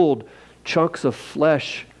pulled, chunks of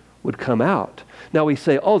flesh would come out. Now we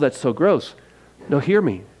say, oh, that's so gross. No, hear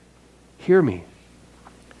me. Hear me.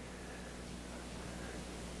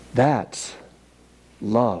 That's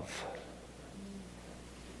love.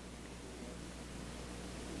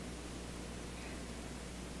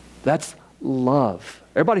 That's love.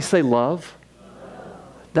 Everybody say love.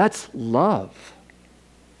 That's love.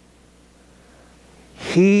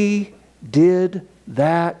 He did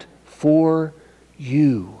that for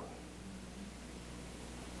you.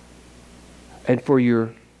 And for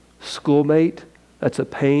your schoolmate that's a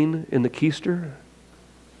pain in the keister.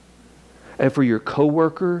 And for your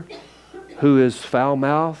coworker who is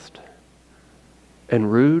foul-mouthed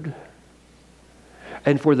and rude.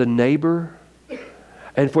 And for the neighbor.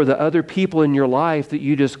 And for the other people in your life that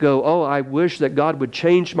you just go, oh, I wish that God would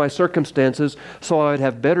change my circumstances so I would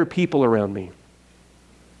have better people around me.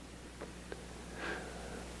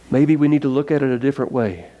 Maybe we need to look at it a different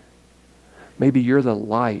way. Maybe you're the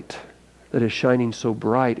light that is shining so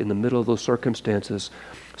bright in the middle of those circumstances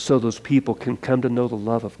so those people can come to know the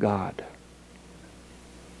love of God.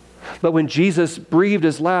 But when Jesus breathed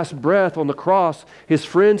his last breath on the cross, his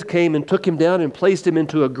friends came and took him down and placed him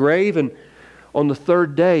into a grave, and on the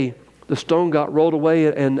third day, the stone got rolled away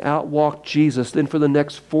and out walked Jesus. Then for the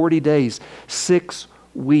next 40 days, 6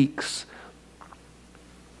 weeks,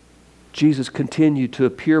 Jesus continued to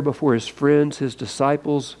appear before his friends, his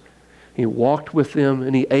disciples. He walked with them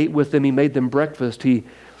and he ate with them. He made them breakfast. He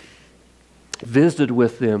visited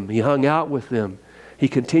with them. He hung out with them. He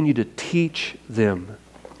continued to teach them.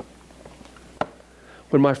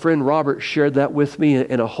 When my friend Robert shared that with me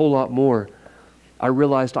and a whole lot more, I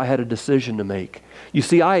realized I had a decision to make. You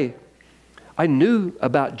see, I knew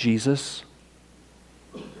about Jesus,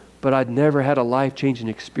 but I'd never had a life-changing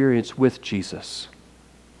experience with Jesus.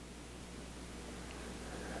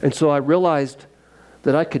 And so I realized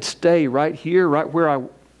that I could stay right here, right where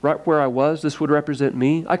I was. This would represent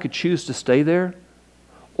me. I could choose to stay there,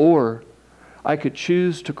 or I could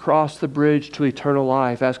choose to cross the bridge to eternal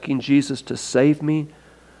life, asking Jesus to save me,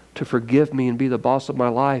 to forgive me, and be the boss of my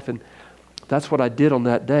life. And that's what I did on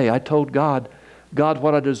that day. I told God,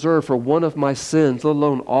 what I deserve for one of my sins, let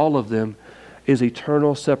alone all of them, is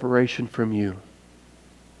eternal separation from you.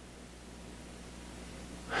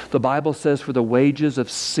 The Bible says for the wages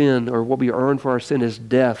of sin, or what we earn for our sin, is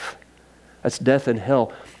death. That's death and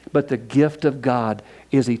hell. But the gift of God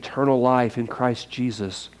is eternal life in Christ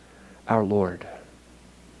Jesus, our Lord.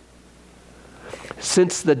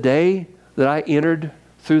 Since the day that I entered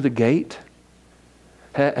through the gate,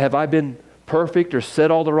 have I been perfect or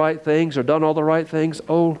said all the right things or done all the right things?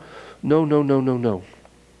 Oh, no.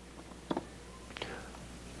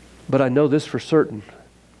 But I know this for certain.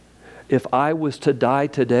 If I was to die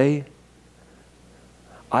today,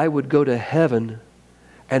 I would go to heaven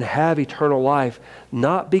and have eternal life,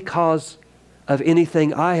 not because of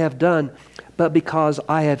anything I have done, but because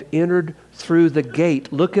I have entered through the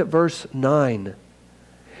gate. Look at verse 9.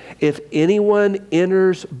 If anyone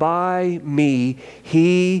enters by me,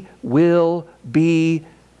 he will be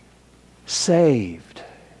saved.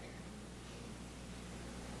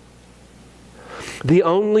 The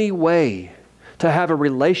only way to have a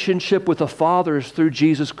relationship with the Father is through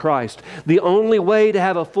Jesus Christ. The only way to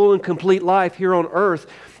have a full and complete life here on earth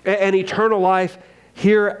and eternal life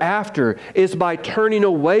hereafter is by turning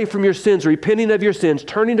away from your sins, repenting of your sins,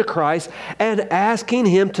 turning to Christ and asking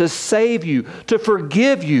Him to save you, to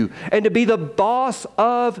forgive you, and to be the boss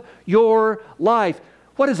of your life.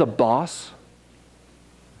 What is a boss?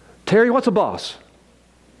 Terry, what's a boss?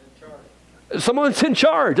 In charge. Someone that's in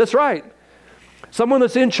charge, that's right. Someone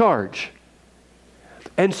that's in charge.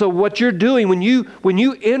 And so what you're doing when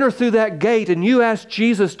you enter through that gate and you ask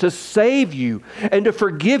Jesus to save you and to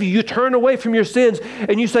forgive you, you turn away from your sins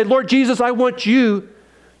and you say, Lord Jesus, I want you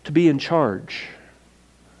to be in charge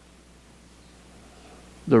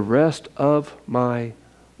the rest of my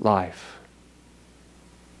life.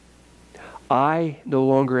 I no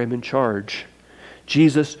longer am in charge.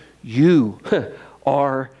 Jesus, you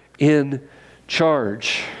are in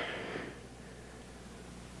charge.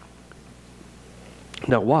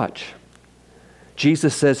 Now watch.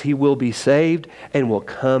 Jesus says He will be saved and will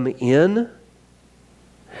come in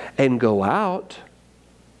and go out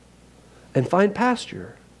and find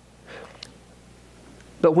pasture.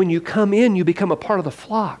 But when you come in, you become a part of the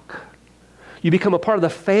flock. You become a part of the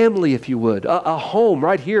family, if you would. A home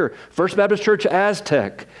right here, First Baptist Church,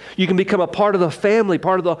 Aztec. You can become a part of the family,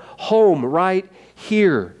 part of the home right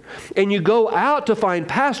here. And you go out to find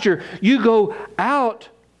pasture. You go out,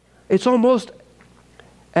 it's almost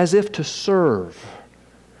as if to serve.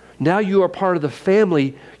 Now you are part of the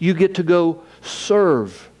family. You get to go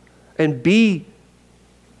serve and be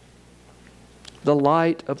the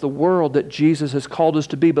light of the world that Jesus has called us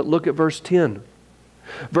to be. But look at verse 10.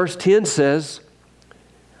 Verse 10 says,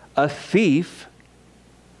 a thief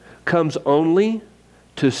comes only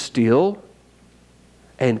to steal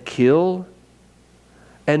and kill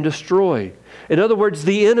and destroy. In other words,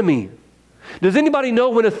 the enemy. Does anybody know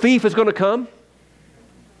when a thief is going to come?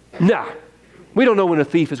 Nah, we don't know when a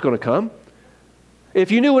thief is going to come.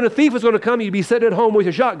 If you knew when a thief was going to come, you'd be sitting at home with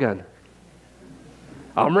your shotgun.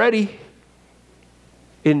 I'm ready.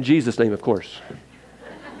 In Jesus' name, of course.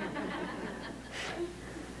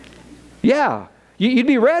 Yeah, you'd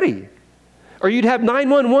be ready. Or you'd have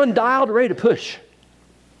 911 dialed, ready to push.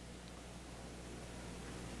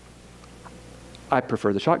 I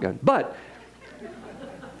prefer the shotgun. But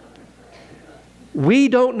we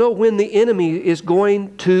don't know when the enemy is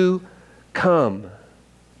going to come.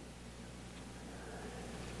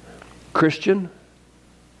 Christian,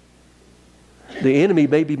 the enemy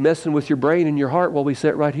may be messing with your brain and your heart while we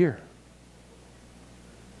sit right here.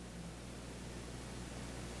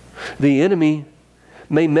 The enemy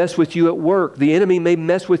may mess with you at work. The enemy may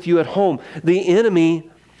mess with you at home. The enemy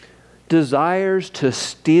desires to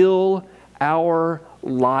steal our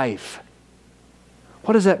life.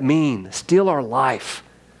 What does that mean? Steal our life.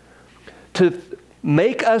 To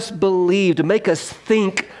make us believe, to make us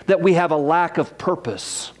think that we have a lack of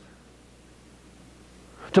purpose.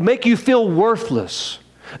 To make you feel worthless.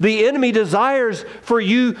 The enemy desires for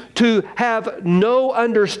you to have no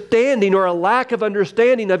understanding or a lack of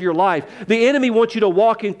understanding of your life. The enemy wants you to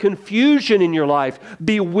walk in confusion in your life,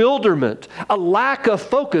 bewilderment, a lack of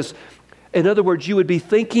focus. In other words, you would be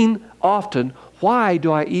thinking often, why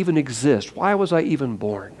do I even exist? Why was I even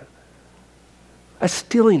born? That's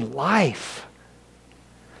stealing life.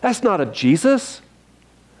 That's not of Jesus.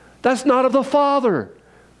 That's not of the Father.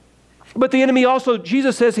 But the enemy also,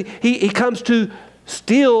 Jesus says, he comes to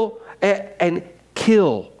steal and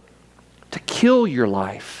kill. To kill your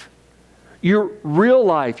life. Your real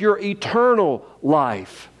life. Your eternal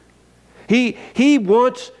life. He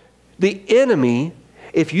wants the enemy,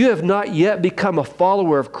 if you have not yet become a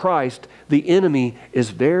follower of Christ, the enemy is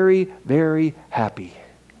very, very happy.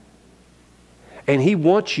 And he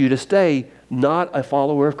wants you to stay not a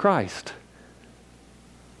follower of Christ.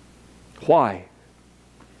 Why?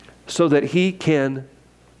 So that he can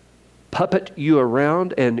puppet you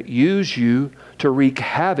around and use you to wreak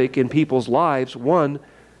havoc in people's lives, one.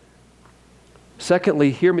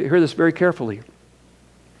 Secondly, hear this very carefully.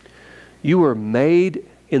 You were made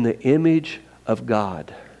in the image of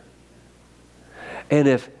God. And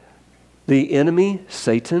if the enemy,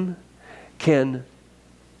 Satan, can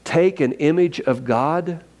take an image of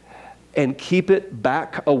God and keep it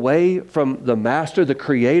back away from the Master, the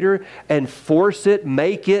Creator, and force it,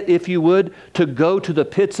 make it, if you would, to go to the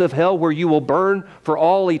pits of hell where you will burn for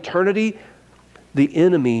all eternity, the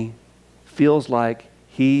enemy feels like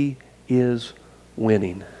he is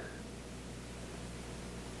winning.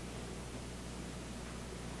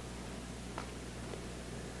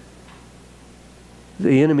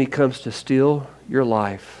 The enemy comes to steal your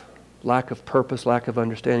life. Lack of purpose, lack of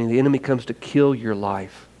understanding. The enemy comes to kill your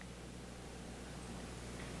life.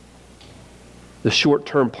 The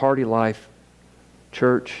short-term party life,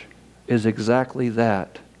 church, is exactly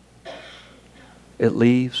that. It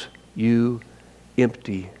leaves you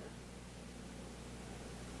empty.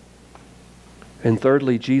 And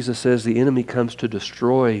thirdly, Jesus says the enemy comes to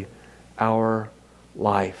destroy our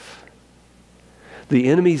life. The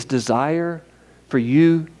enemy's desire for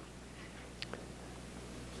you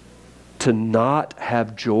to not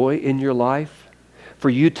have joy in your life, for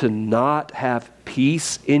you to not have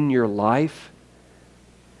peace in your life,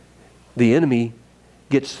 the enemy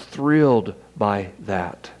gets thrilled by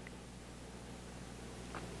that.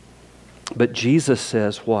 But Jesus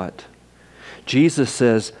says what? Jesus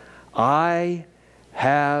says, I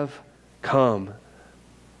have come.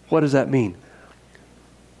 What does that mean?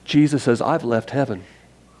 Jesus says, I've left heaven.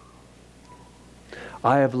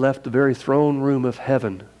 I have left the very throne room of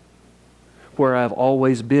heaven where I've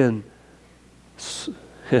always been.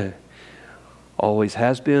 Always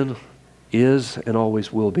has been, is, and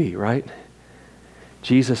always will be, right?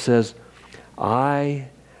 Jesus says, I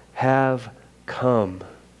have come.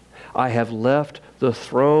 I have left the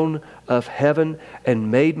throne of heaven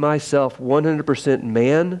and made myself 100%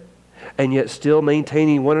 man and yet still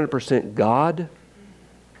maintaining 100% God.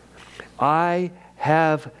 I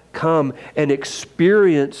have come and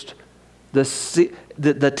experienced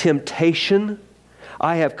the temptation.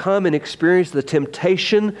 I have come and experienced the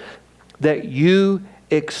temptation that you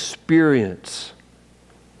experience.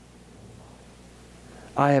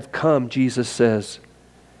 I have come, Jesus says.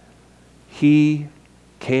 He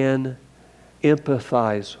can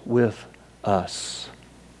empathize with us.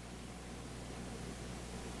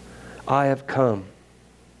 I have come.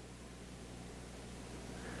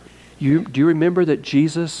 Do you remember that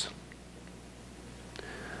Jesus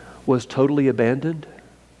was totally abandoned?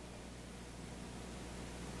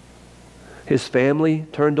 His family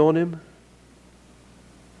turned on him.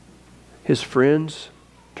 His friends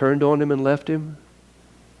turned on him and left him.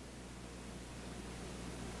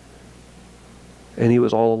 And he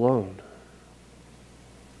was all alone.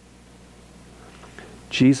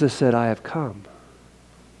 Jesus said, I have come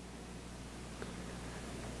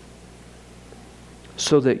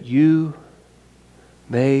so that you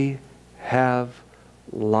may have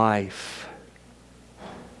life.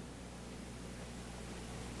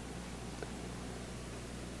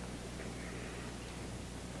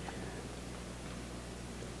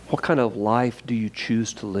 What kind of life do you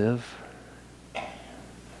choose to live?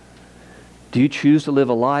 Do you choose to live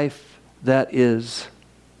a life that is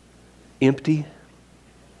empty,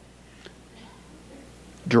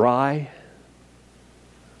 dry,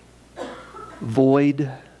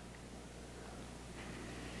 void,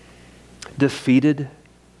 defeated,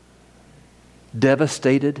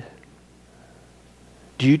 devastated?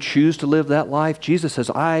 Do you choose to live that life? Jesus says,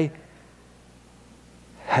 I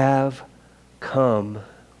have come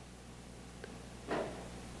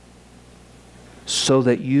so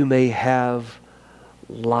that you may have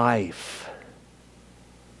life.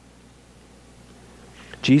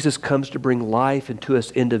 Jesus comes to bring life into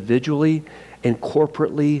us individually and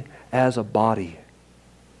corporately as a body.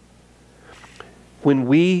 When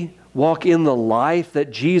we walk in the life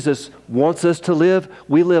that Jesus wants us to live,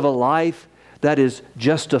 we live a life that is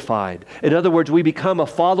justified. In other words, we become a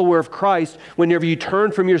follower of Christ whenever you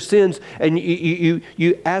turn from your sins and you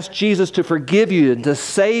ask Jesus to forgive you and to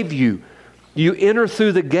save you. You enter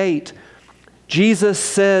through the gate. Jesus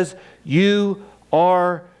says you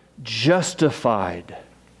are justified.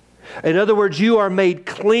 In other words, you are made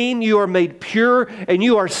clean, you are made pure, and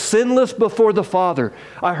you are sinless before the Father.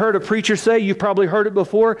 I heard a preacher say, you've probably heard it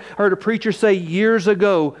before, I heard a preacher say years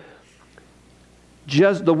ago,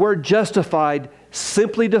 just the word justified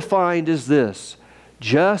simply defined as this: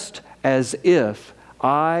 just as if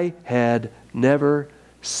I had never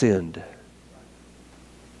sinned.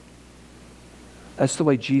 That's the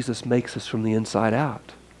way Jesus makes us from the inside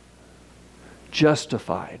out.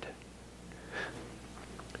 Justified.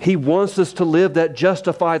 He wants us to live that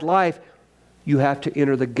justified life. You have to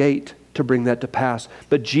enter the gate to bring that to pass.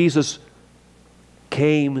 But Jesus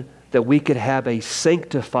came that we could have a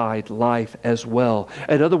sanctified life as well.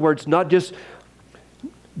 In other words, not just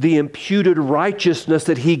the imputed righteousness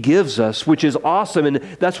that He gives us, which is awesome, and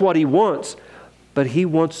that's what He wants, but He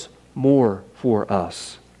wants more for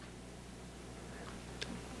us.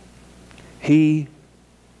 He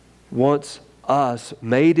wants us,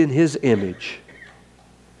 made in His image,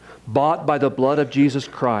 bought by the blood of Jesus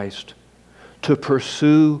Christ, to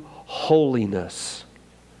pursue holiness.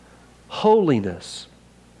 Holiness.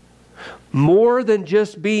 More than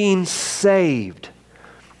just being saved.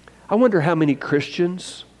 I wonder how many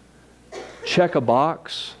Christians check a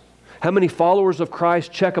box. How many followers of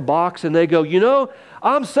Christ check a box and they go, you know,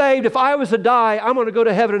 I'm saved. If I was to die, I'm going to go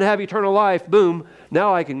to heaven and have eternal life. Boom.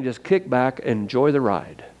 Now I can just kick back and enjoy the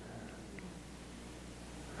ride.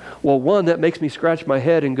 Well, one, that makes me scratch my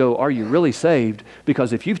head and go, are you really saved?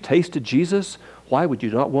 Because if you've tasted Jesus, why would you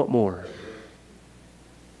not want more?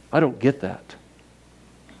 I don't get that.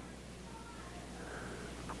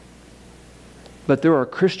 But there are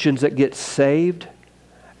Christians that get saved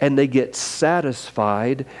and they get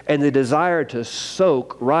satisfied and they desire to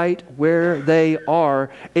soak right where they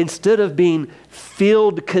are instead of being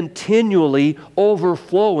filled continually,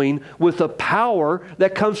 overflowing with the power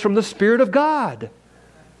that comes from the Spirit of God.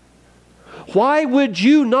 Why would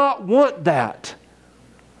you not want that?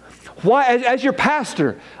 Why, as your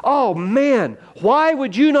pastor, oh man, why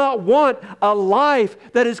would you not want a life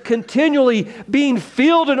that is continually being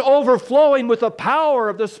filled and overflowing with the power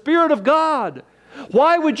of the Spirit of God?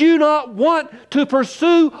 Why would you not want to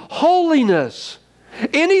pursue holiness?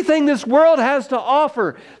 Anything this world has to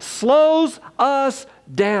offer slows us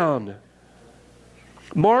down.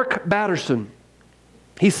 Mark Batterson,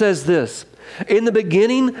 he says this: In the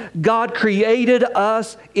beginning, God created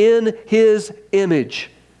us in His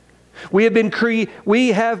image. We have been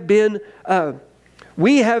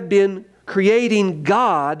creating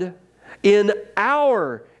God in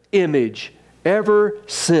our image ever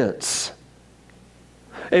since.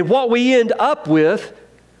 And what we end up with,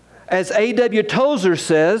 as A.W. Tozer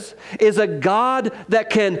says, is a God that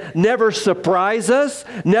can never surprise us,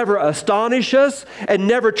 never astonish us, and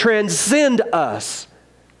never transcend us.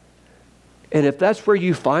 And if that's where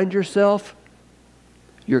you find yourself,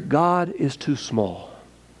 your God is too small.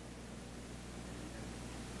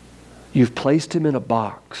 You've placed Him in a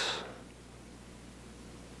box.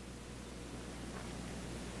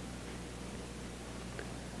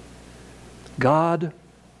 God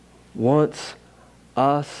wants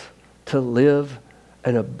us to live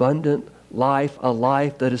an abundant life, a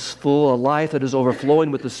life that is full, a life that is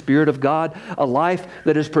overflowing with the Spirit of God, a life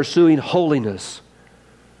that is pursuing holiness,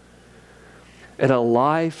 and a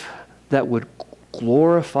life that would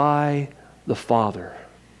glorify the Father.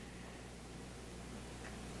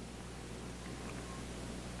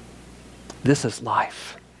 This is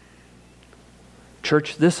life.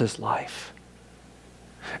 Church, this is life.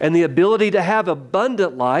 And the ability to have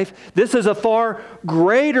abundant life, this is a far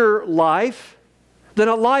greater life than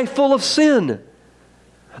a life full of sin.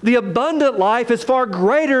 The abundant life is far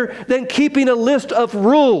greater than keeping a list of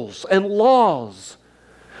rules and laws.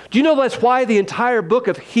 Do you know that's why the entire book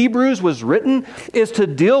of Hebrews was written? Is to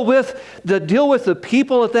deal with the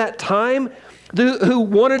people at that time who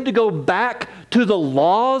wanted to go back to the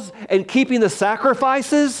laws and keeping the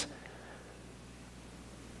sacrifices.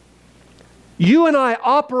 You and I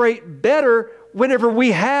operate better whenever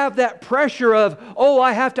we have that pressure of, oh,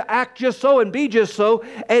 I have to act just so and be just so.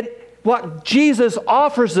 And what Jesus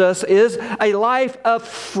offers us is a life of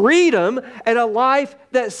freedom and a life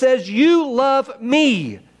that says, you love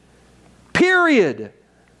me. Period.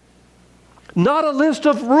 Not a list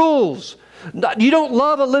of rules. You don't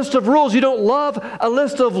love a list of rules. You don't love a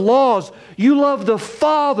list of laws. You love the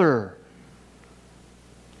Father.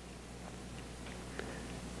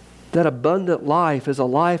 That abundant life is a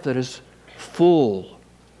life that is full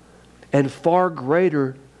and far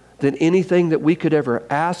greater than anything that we could ever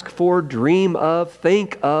ask for, dream of,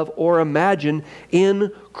 think of, or imagine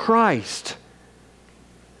in Christ.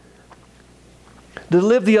 To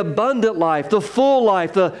live the abundant life, the full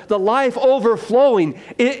life, the life overflowing.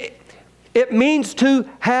 It means to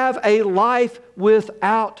have a life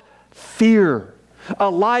without fear. A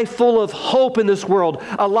life full of hope in this world.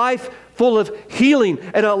 A life full of healing.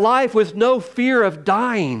 And a life with no fear of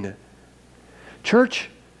dying. Church,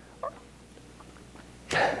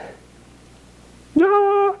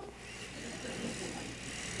 no.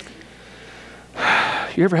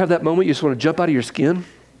 You ever have that moment you just want to jump out of your skin?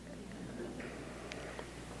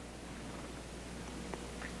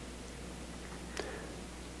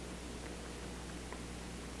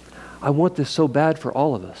 I want this so bad for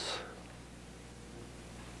all of us.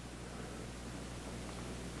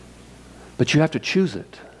 But you have to choose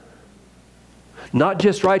it. Not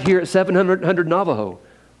just right here at 700 Navajo.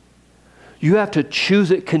 You have to choose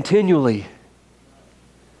it continually.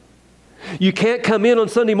 You can't come in on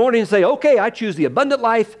Sunday morning and say, okay, I choose the abundant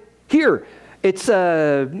life here. It's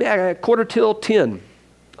 10:15.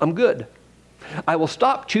 I'm good. I will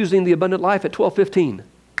stop choosing the abundant life at 12:15.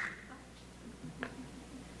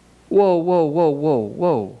 Whoa, whoa, whoa, whoa,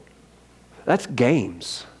 whoa. That's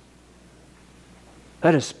games.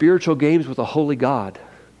 That is spiritual games with a holy God.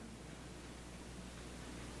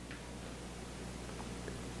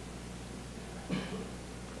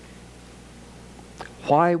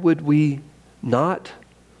 Why would we not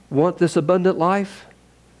want this abundant life?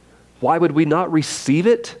 Why would we not receive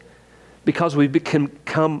it? Because we become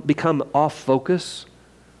off focus?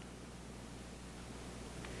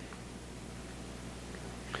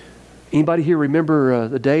 Anybody here remember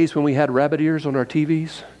the days when we had rabbit ears on our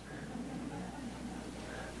TVs?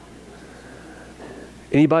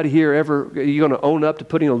 Anybody here ever, are you going to own up to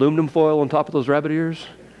putting aluminum foil on top of those rabbit ears?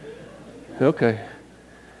 Okay.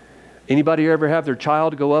 Anybody ever have their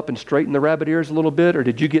child go up and straighten the rabbit ears a little bit, or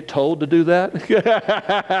did you get told to do that?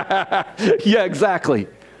 Yeah, exactly.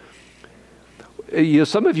 You know,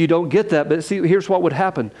 some of you don't get that, but see, here's what would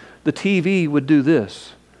happen. The TV would do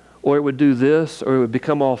this, or it would do this, or it would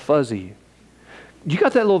become all fuzzy. You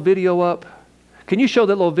got that little video up? Can you show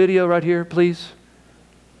that little video right here, please?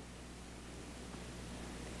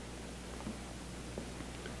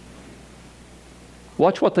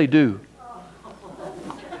 Watch what they do.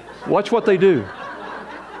 Watch what they do.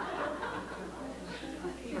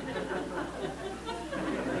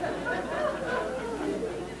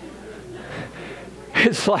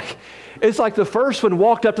 It's like the first one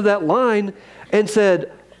walked up to that line and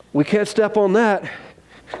said, we can't step on that.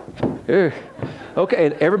 Here. Okay,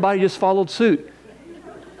 and everybody just followed suit.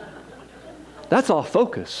 That's off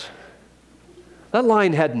focus. That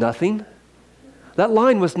line had nothing. That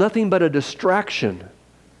line was nothing but a distraction.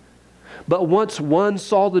 But once one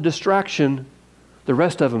saw the distraction, the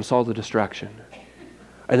rest of them saw the distraction.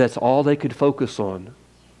 And that's all they could focus on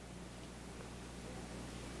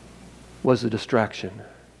was the distraction.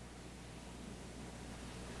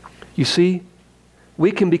 You see,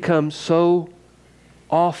 we can become so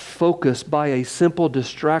off focus by a simple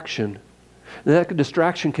distraction. And that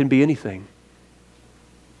distraction can be anything.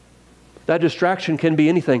 That distraction can be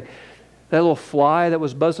anything. That little fly that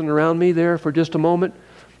was buzzing around me there for just a moment.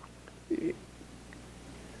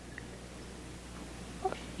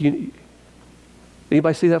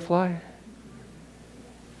 Anybody see that fly?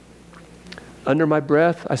 Under my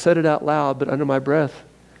breath, I said it out loud, but under my breath,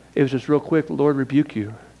 it was just real quick, Lord rebuke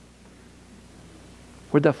you.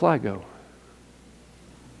 Where'd that fly go?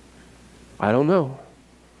 I don't know.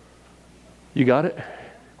 You got it?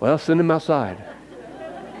 Well, send him outside.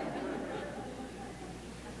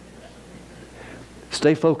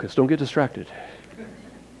 Stay focused. Don't get distracted.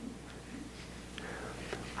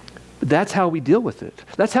 That's how we deal with it.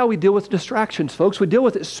 That's how we deal with distractions, folks. We deal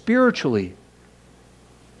with it spiritually.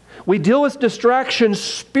 We deal with distractions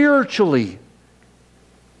spiritually.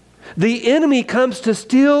 The enemy comes to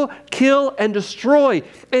steal, kill, and destroy.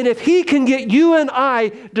 And if he can get you and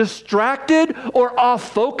I distracted or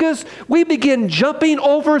off focus, we begin jumping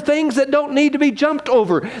over things that don't need to be jumped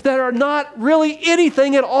over, that are not really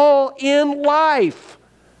anything at all in life.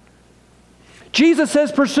 Jesus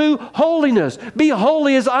says, pursue holiness. Be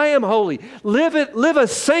holy as I am holy. Live a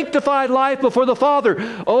sanctified life before the Father.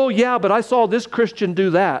 Oh yeah, but I saw this Christian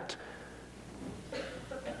do that.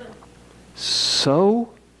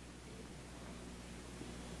 So,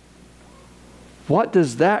 what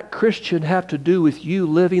does that Christian have to do with you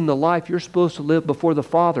living the life you're supposed to live before the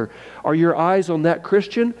Father? Are your eyes on that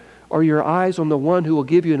Christian, or are your eyes on the one who will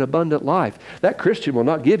give you an abundant life? That Christian will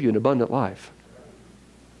not give you an abundant life.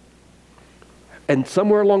 And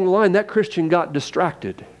somewhere along the line, that Christian got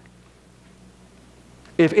distracted.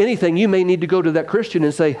 If anything, you may need to go to that Christian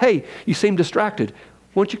and say, hey, you seem distracted.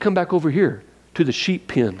 Why don't you come back over here to the sheep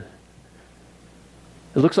pen?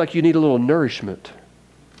 It looks like you need a little nourishment.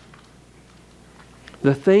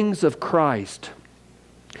 The things of Christ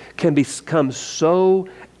can become so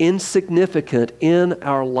insignificant in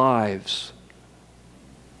our lives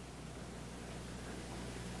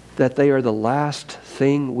that they are the last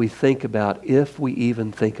thing we think about, if we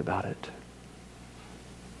even think about it.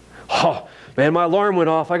 Oh, man, my alarm went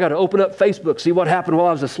off. I got to open up Facebook, see what happened while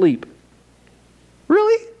I was asleep.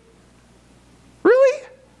 Really? Really?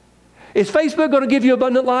 Is Facebook going to give you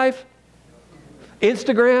abundant life?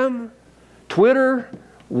 Instagram? Twitter?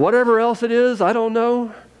 Whatever else it is, I don't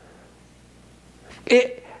know.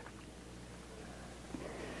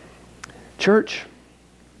 Church,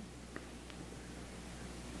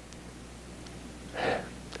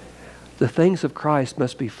 the things of Christ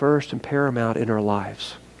must be first and paramount in our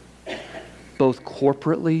lives, both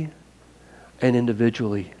corporately and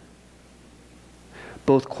individually.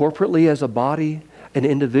 Both corporately as a body and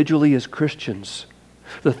individually as Christians.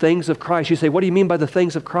 The things of Christ. You say, what do you mean by the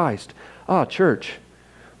things of Christ? Church,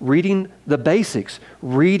 reading the basics,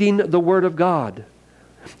 reading the Word of God,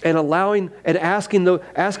 and asking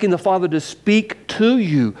the Father to speak to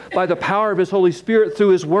you by the power of His Holy Spirit through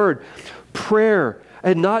His Word. Prayer,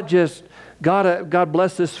 and not just God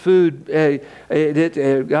bless this food,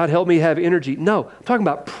 God help me have energy. No, I'm talking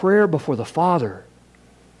about prayer before the Father.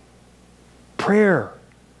 Prayer,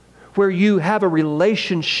 where you have a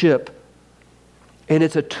relationship and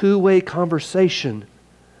it's a two-way conversation.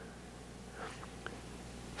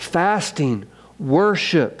 Fasting,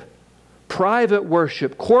 worship, private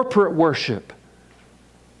worship, corporate worship.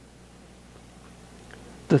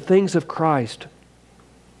 The things of Christ,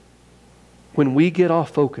 when we get off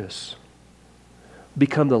focus,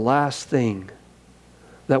 become the last thing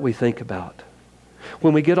that we think about.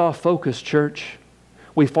 When we get off focus, church,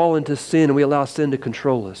 we fall into sin and we allow sin to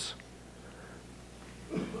control us.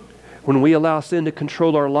 When we allow sin to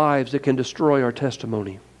control our lives, it can destroy our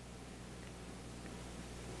testimony.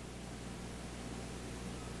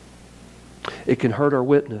 It can hurt our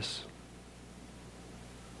witness.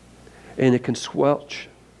 And it can squelch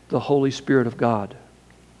the Holy Spirit of God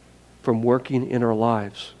from working in our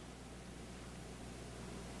lives.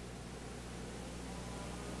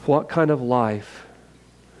 What kind of life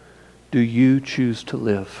do you choose to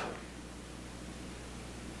live?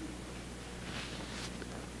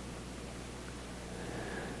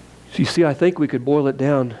 So you see, I think we could boil it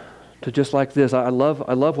down to just like this. I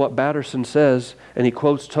love what Batterson says, and he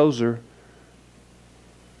quotes Tozer.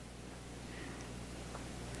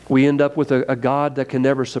 We end up with a God that can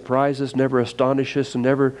never surprise us, never astonish us, and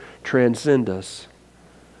never transcend us.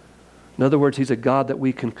 In other words, He's a God that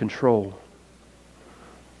we can control.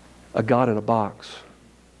 A God in a box.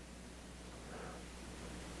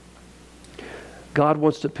 God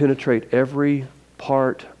wants to penetrate every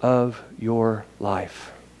part of your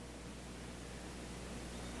life.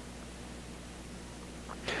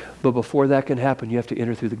 But before that can happen, you have to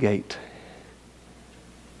enter through the gate.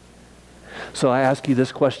 So I ask you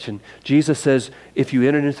this question. Jesus says, if you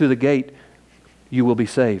enter in through the gate, you will be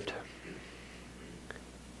saved.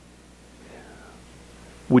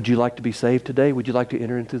 Would you like to be saved today? Would you like to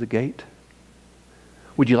enter in through the gate?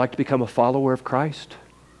 Would you like to become a follower of Christ?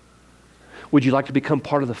 Would you like to become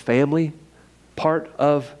part of the family? Part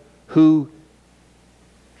of who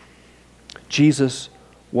Jesus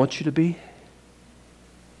wants you to be?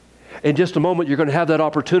 In just a moment, you're going to have that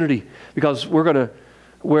opportunity, because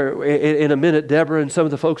in a minute, Deborah and some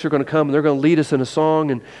of the folks are going to come and they're going to lead us in a song,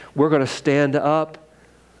 and we're going to stand up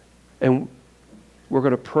and we're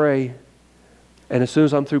going to pray. And as soon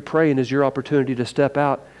as I'm through praying is your opportunity to step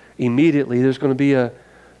out. Immediately, there's going to be a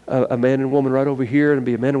man and woman right over here, and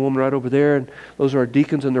be a man and woman right over there, and those are our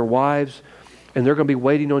deacons and their wives, and they're going to be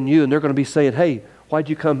waiting on you, and they're going to be saying, hey, why'd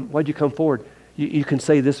you come forward? You can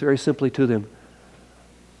say this very simply to them.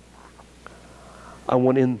 I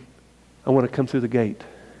want to come through the gate.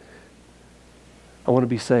 I want to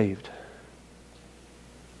be saved.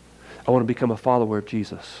 I want to become a follower of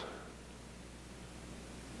Jesus.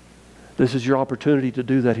 This is your opportunity to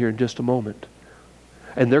do that here in just a moment.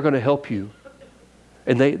 And they're going to help you.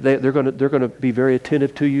 And they're going to be very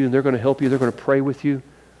attentive to you, and they're going to help you. They're going to pray with you.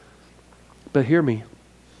 But hear me.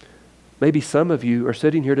 Maybe some of you are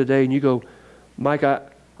sitting here today and you go, Mike,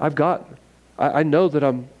 I know that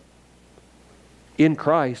I'm in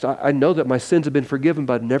Christ. I know that my sins have been forgiven,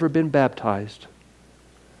 but I've never been baptized.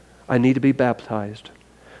 I need to be baptized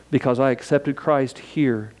because I accepted Christ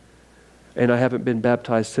here, and I haven't been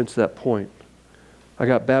baptized since that point. I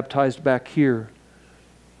got baptized back here,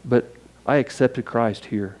 but I accepted Christ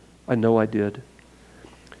here. I know I did.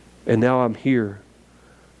 And now I'm here,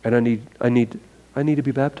 and I need to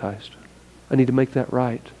be baptized. I need to make that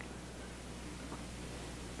right.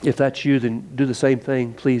 If that's you, then do the same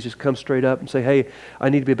thing. Please just come straight up and say, hey, I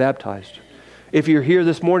need to be baptized. If you're here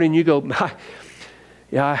this morning and you go,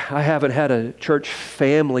 I haven't had a church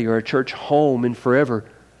family or a church home in forever.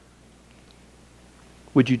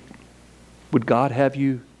 Would God have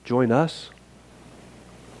you join us?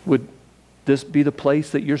 Would this be the place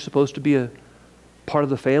that you're supposed to be a part of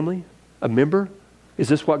the family? A member? Is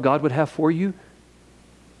this what God would have for you?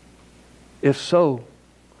 If so,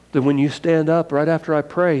 then when you stand up right after I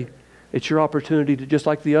pray, it's your opportunity to, just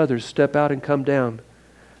like the others, step out and come down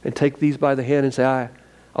and take these by the hand and say, I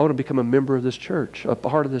want to become a member of this church, a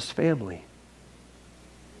part of this family.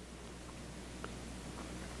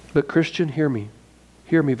 But Christian, hear me.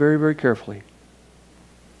 Hear me very, very carefully.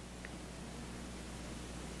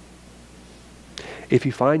 If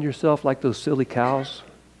you find yourself like those silly cows,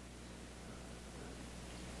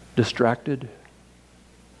 distracted,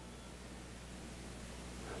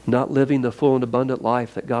 not living the full and abundant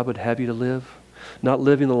life that God would have you to live, not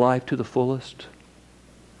living the life to the fullest,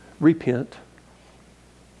 repent.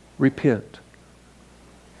 Repent.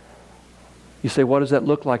 You say, what does that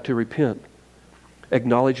look like to repent?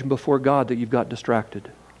 Acknowledging before God that you've got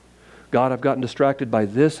distracted. God, I've gotten distracted by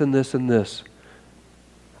this and this and this.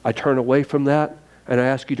 I turn away from that, and I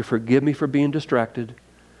ask you to forgive me for being distracted,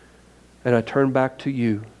 and I turn back to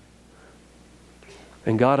you.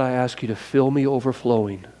 And God, I ask you to fill me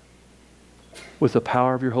overflowing with the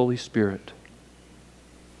power of your Holy Spirit.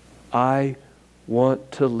 I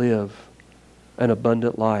want to live an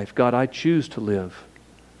abundant life. God, I choose to live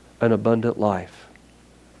an abundant life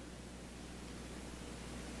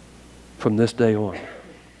from this day on.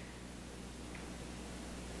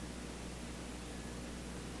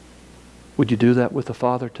 Would you do that with the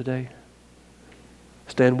Father today?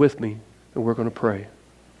 Stand with me, and we're going to pray.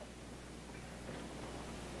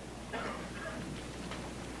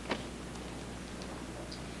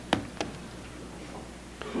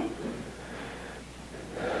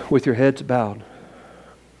 With your heads bowed.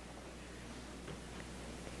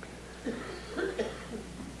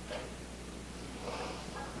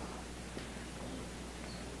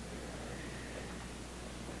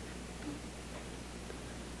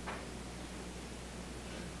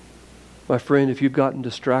 My friend, if you've gotten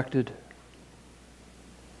distracted,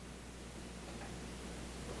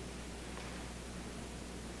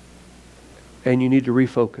 and you need to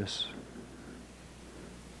refocus,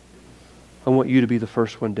 I want you to be the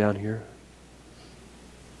first one down here.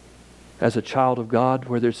 As a child of God,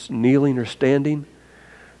 whether it's kneeling or standing,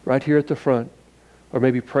 right here at the front, or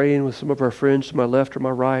maybe praying with some of our friends to my left or my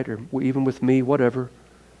right, or even with me, whatever.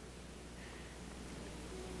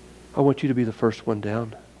 I want you to be the first one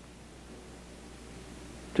down.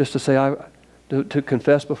 Just to say, to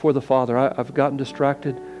confess before the Father, I've gotten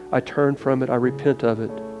distracted, I turn from it, I repent of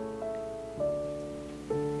it.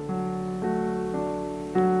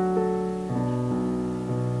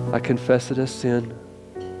 I confess it as sin.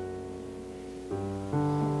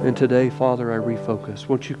 And today, Father, I refocus.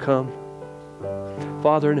 Won't you come?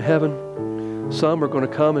 Father in heaven, some are going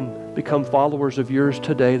to come and become followers of yours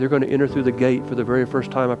today. They're going to enter through the gate for the very first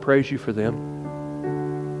time. I praise you for them.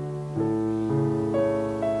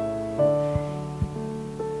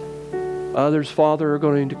 Others, Father, are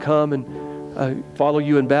going to come and follow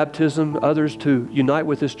you in baptism. Others to unite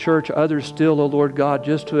with this church. Others still, oh Lord God,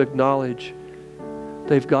 just to acknowledge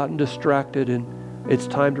they've gotten distracted and it's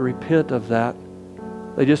time to repent of that.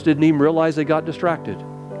 They just didn't even realize they got distracted.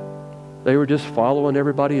 They were just following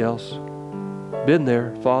everybody else. Been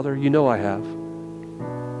there, Father, you know I have.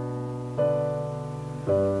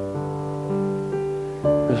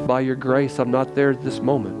 Just by your grace, I'm not there at this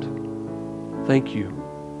moment. Thank you.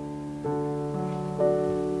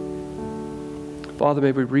 Father,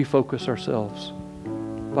 may we refocus ourselves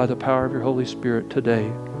by the power of your Holy Spirit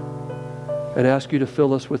today and ask you to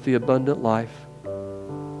fill us with the abundant life.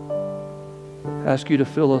 Ask you to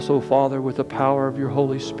fill us, oh Father, with the power of your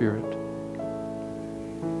Holy Spirit.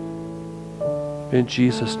 In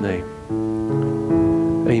Jesus' name,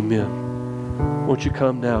 amen. Won't you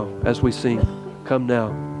come now as we sing? Come now,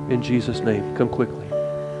 in Jesus' name. Come quickly.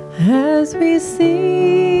 As we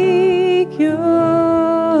seek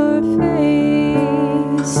your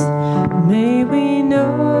face, may we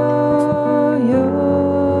know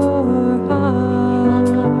your heart.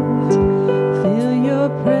 Feel your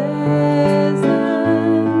presence,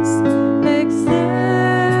 acceptance,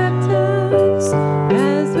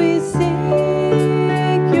 as we seek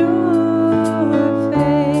your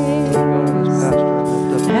face.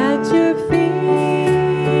 At your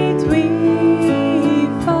feet we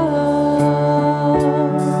fall,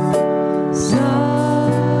 sovereign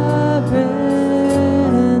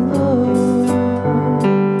Lord.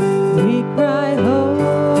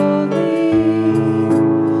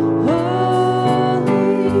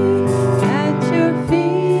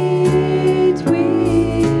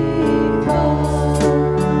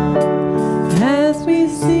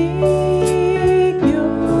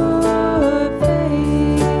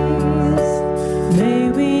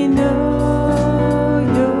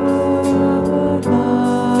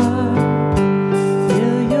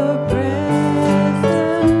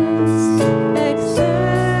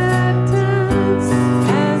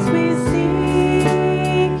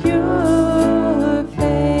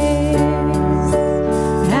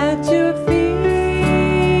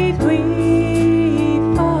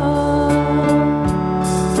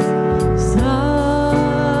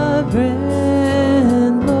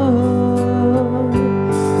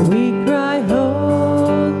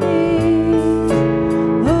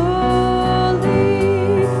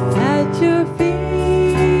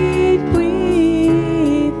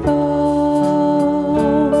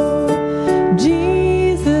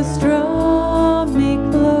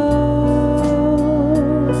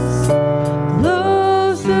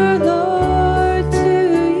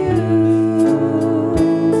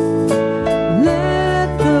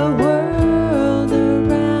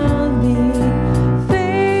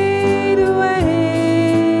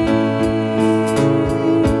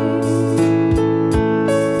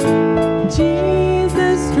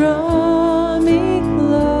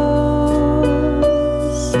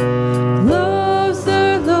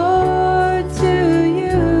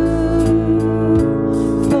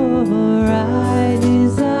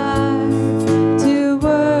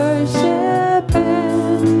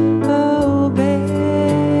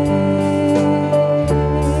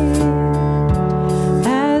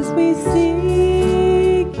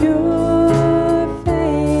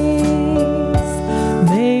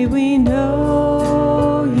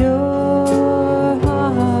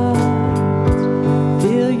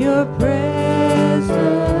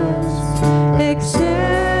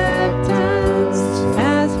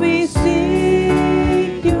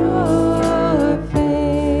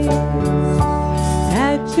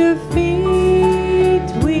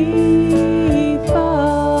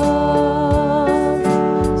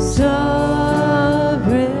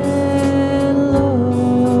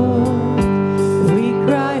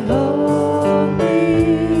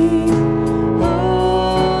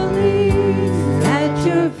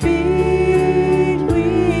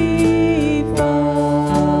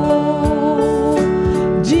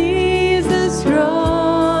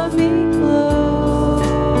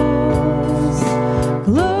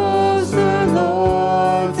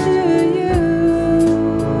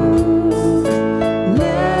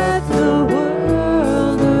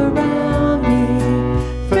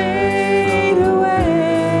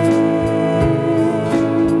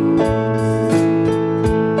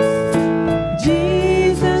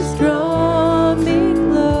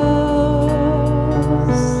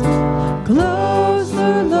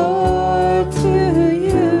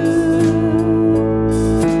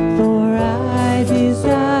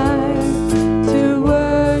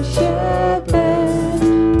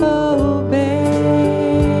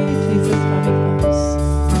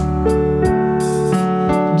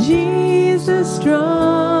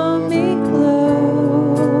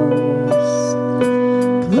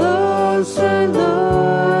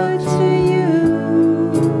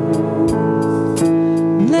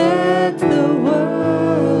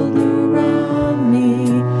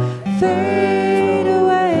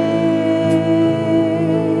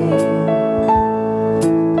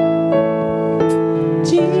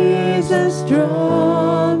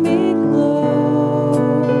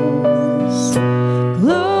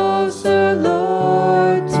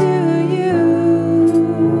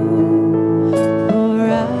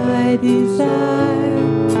 my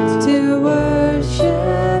desire is to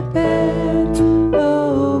worship and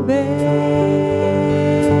obey.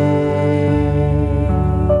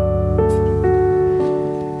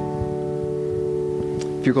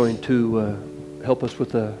 If you're going to help us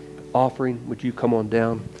with the offering, would you come on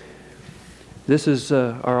down? This is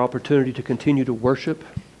our opportunity to continue to worship.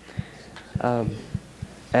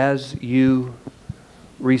 As you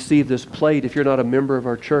receive this plate, if you're not a member of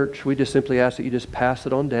our church, we just simply ask that you just pass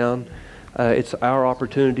it on down. It's our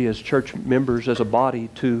opportunity as church members, as a body,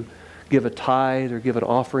 to give a tithe or give an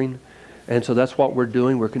offering. And so that's what we're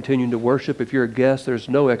doing. We're continuing to worship. If you're a guest, there's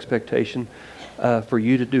no expectation for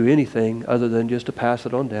you to do anything other than just to pass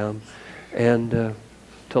it on down and to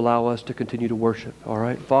allow us to continue to worship. All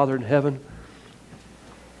right? Father in heaven,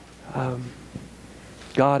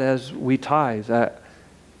 God, as we tithe,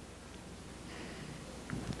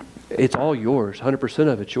 it's all yours. 100%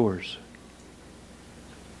 of it's yours.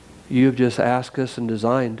 You have just asked us and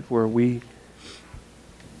designed where we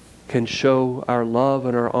can show our love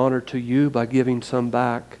and our honor to you by giving some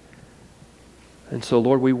back. And so,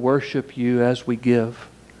 Lord, we worship you as we give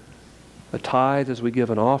a tithe, as we give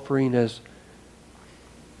an offering, as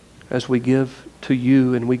we give to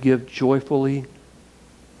you, and we give joyfully,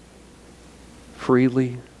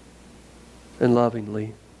 freely, and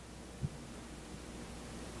lovingly.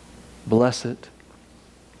 Bless it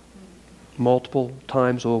multiple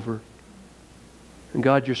times over. And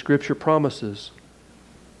God, your scripture promises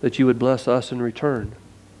that you would bless us in return.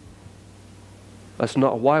 That's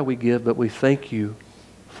not why we give, but we thank you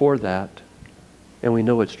for that. And we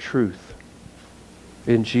know it's truth.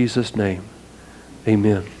 In Jesus' name,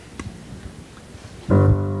 amen.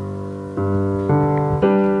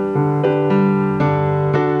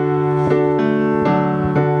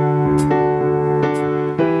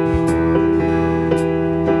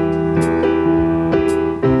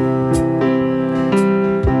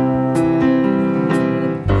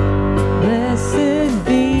 Blessed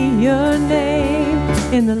be your name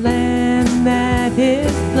in the land that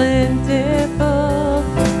is plentiful,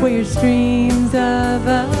 where your streams of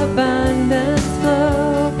abundance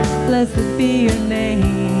flow. Blessed be your name.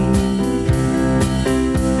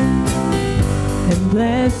 And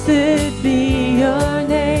blessed be your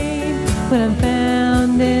name when I'm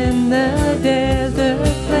found in the desert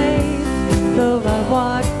place. Though I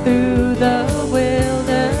walk through the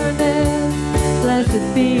wilderness,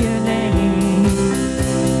 blessed be your name.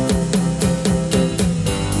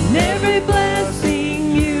 And every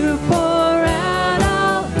blessing you pour out,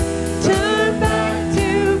 I'll turn back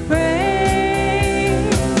to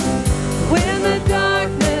praise. When the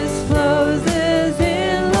darkness closes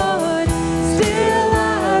in, Lord, still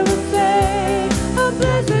I will say, oh,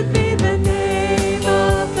 blessed be the name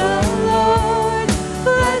of the Lord.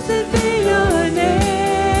 Blessed be your name.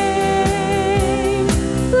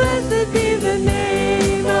 Blessed be the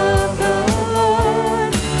name of the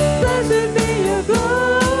Lord. Blessed be your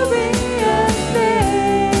glorious name.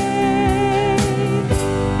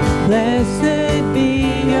 Blessed be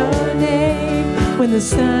your name when the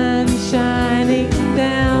sun's shining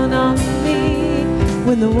down on me,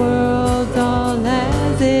 when the world's all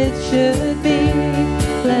as it should be.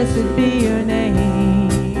 Blessed be your name.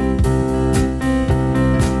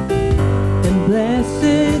 And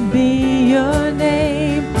blessed be your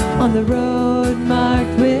name on the road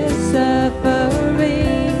marked with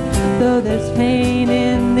suffering, though there's pain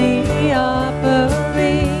in the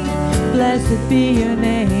offering. Blessed be your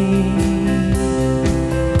name.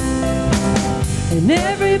 And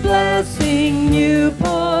every blessing you pour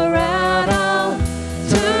out, I'll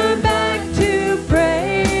turn back to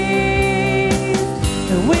praise.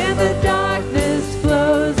 And when the darkness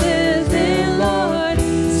closes in, Lord,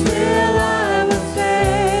 still I will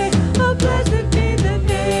say, oh, blessed be the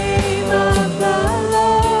name of the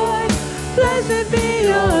Lord. Blessed be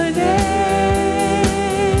your name.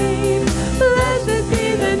 Blessed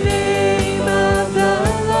be the name of the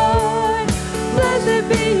Lord. Blessed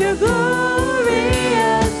be your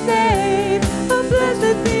glorious name. Oh,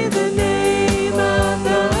 blessed be the name of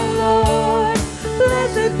the Lord.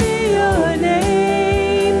 Blessed be your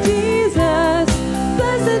name, Jesus.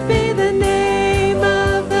 Blessed be the name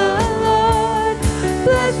of the Lord.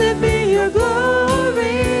 Blessed be your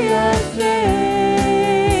glorious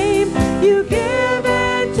name. You give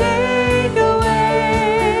and take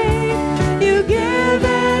away. You give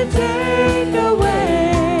and take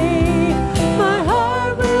away. My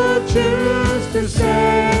heart will choose to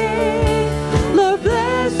say, Lord,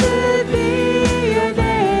 blessed be your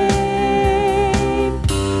name.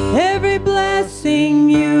 Every blessing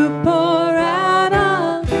you pour out,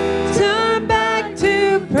 I'll turn back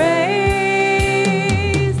to praise.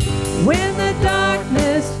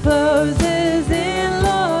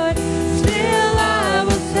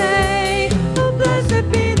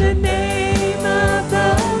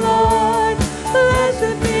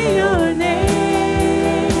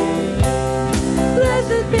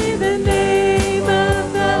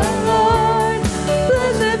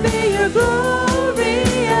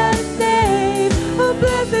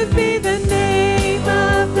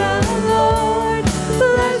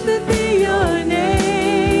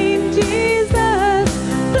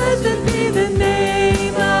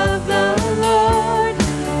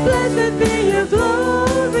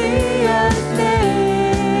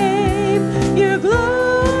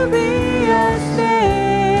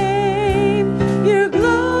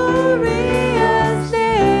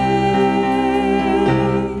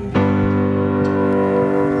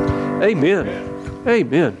 Amen.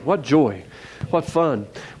 Amen. What joy. What fun.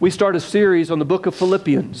 We start a series on the book of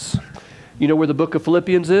Philippians. You know where the book of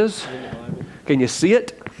Philippians is? Can you see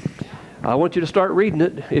it? I want you to start reading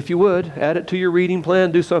it, if you would. Add it to your reading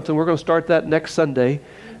plan. Do something. We're going to start that next Sunday,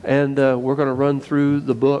 and we're going to run through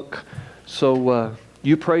the book. So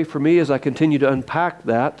you pray for me as I continue to unpack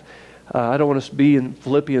that. I don't want us to be in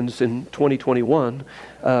Philippians in 2021,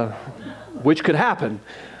 which could happen.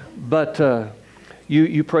 But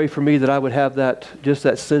you pray for me that I would have that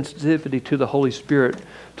sensitivity to the Holy Spirit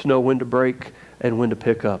to know when to break and when to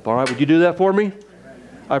pick up. All right, would you do that for me?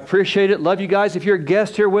 I appreciate it. Love you guys. If you're a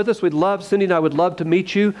guest here with us, Cindy and I would love to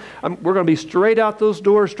meet you. We're going to be straight out those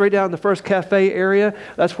doors, straight down the First Cafe area.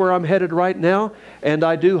 That's where I'm headed right now. And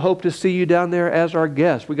I do hope to see you down there as our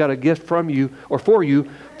guest. We got a gift from you, or for you,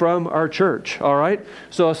 from our church. All right?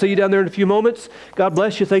 So I'll see you down there in a few moments. God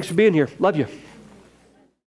bless you. Thanks for being here. Love you.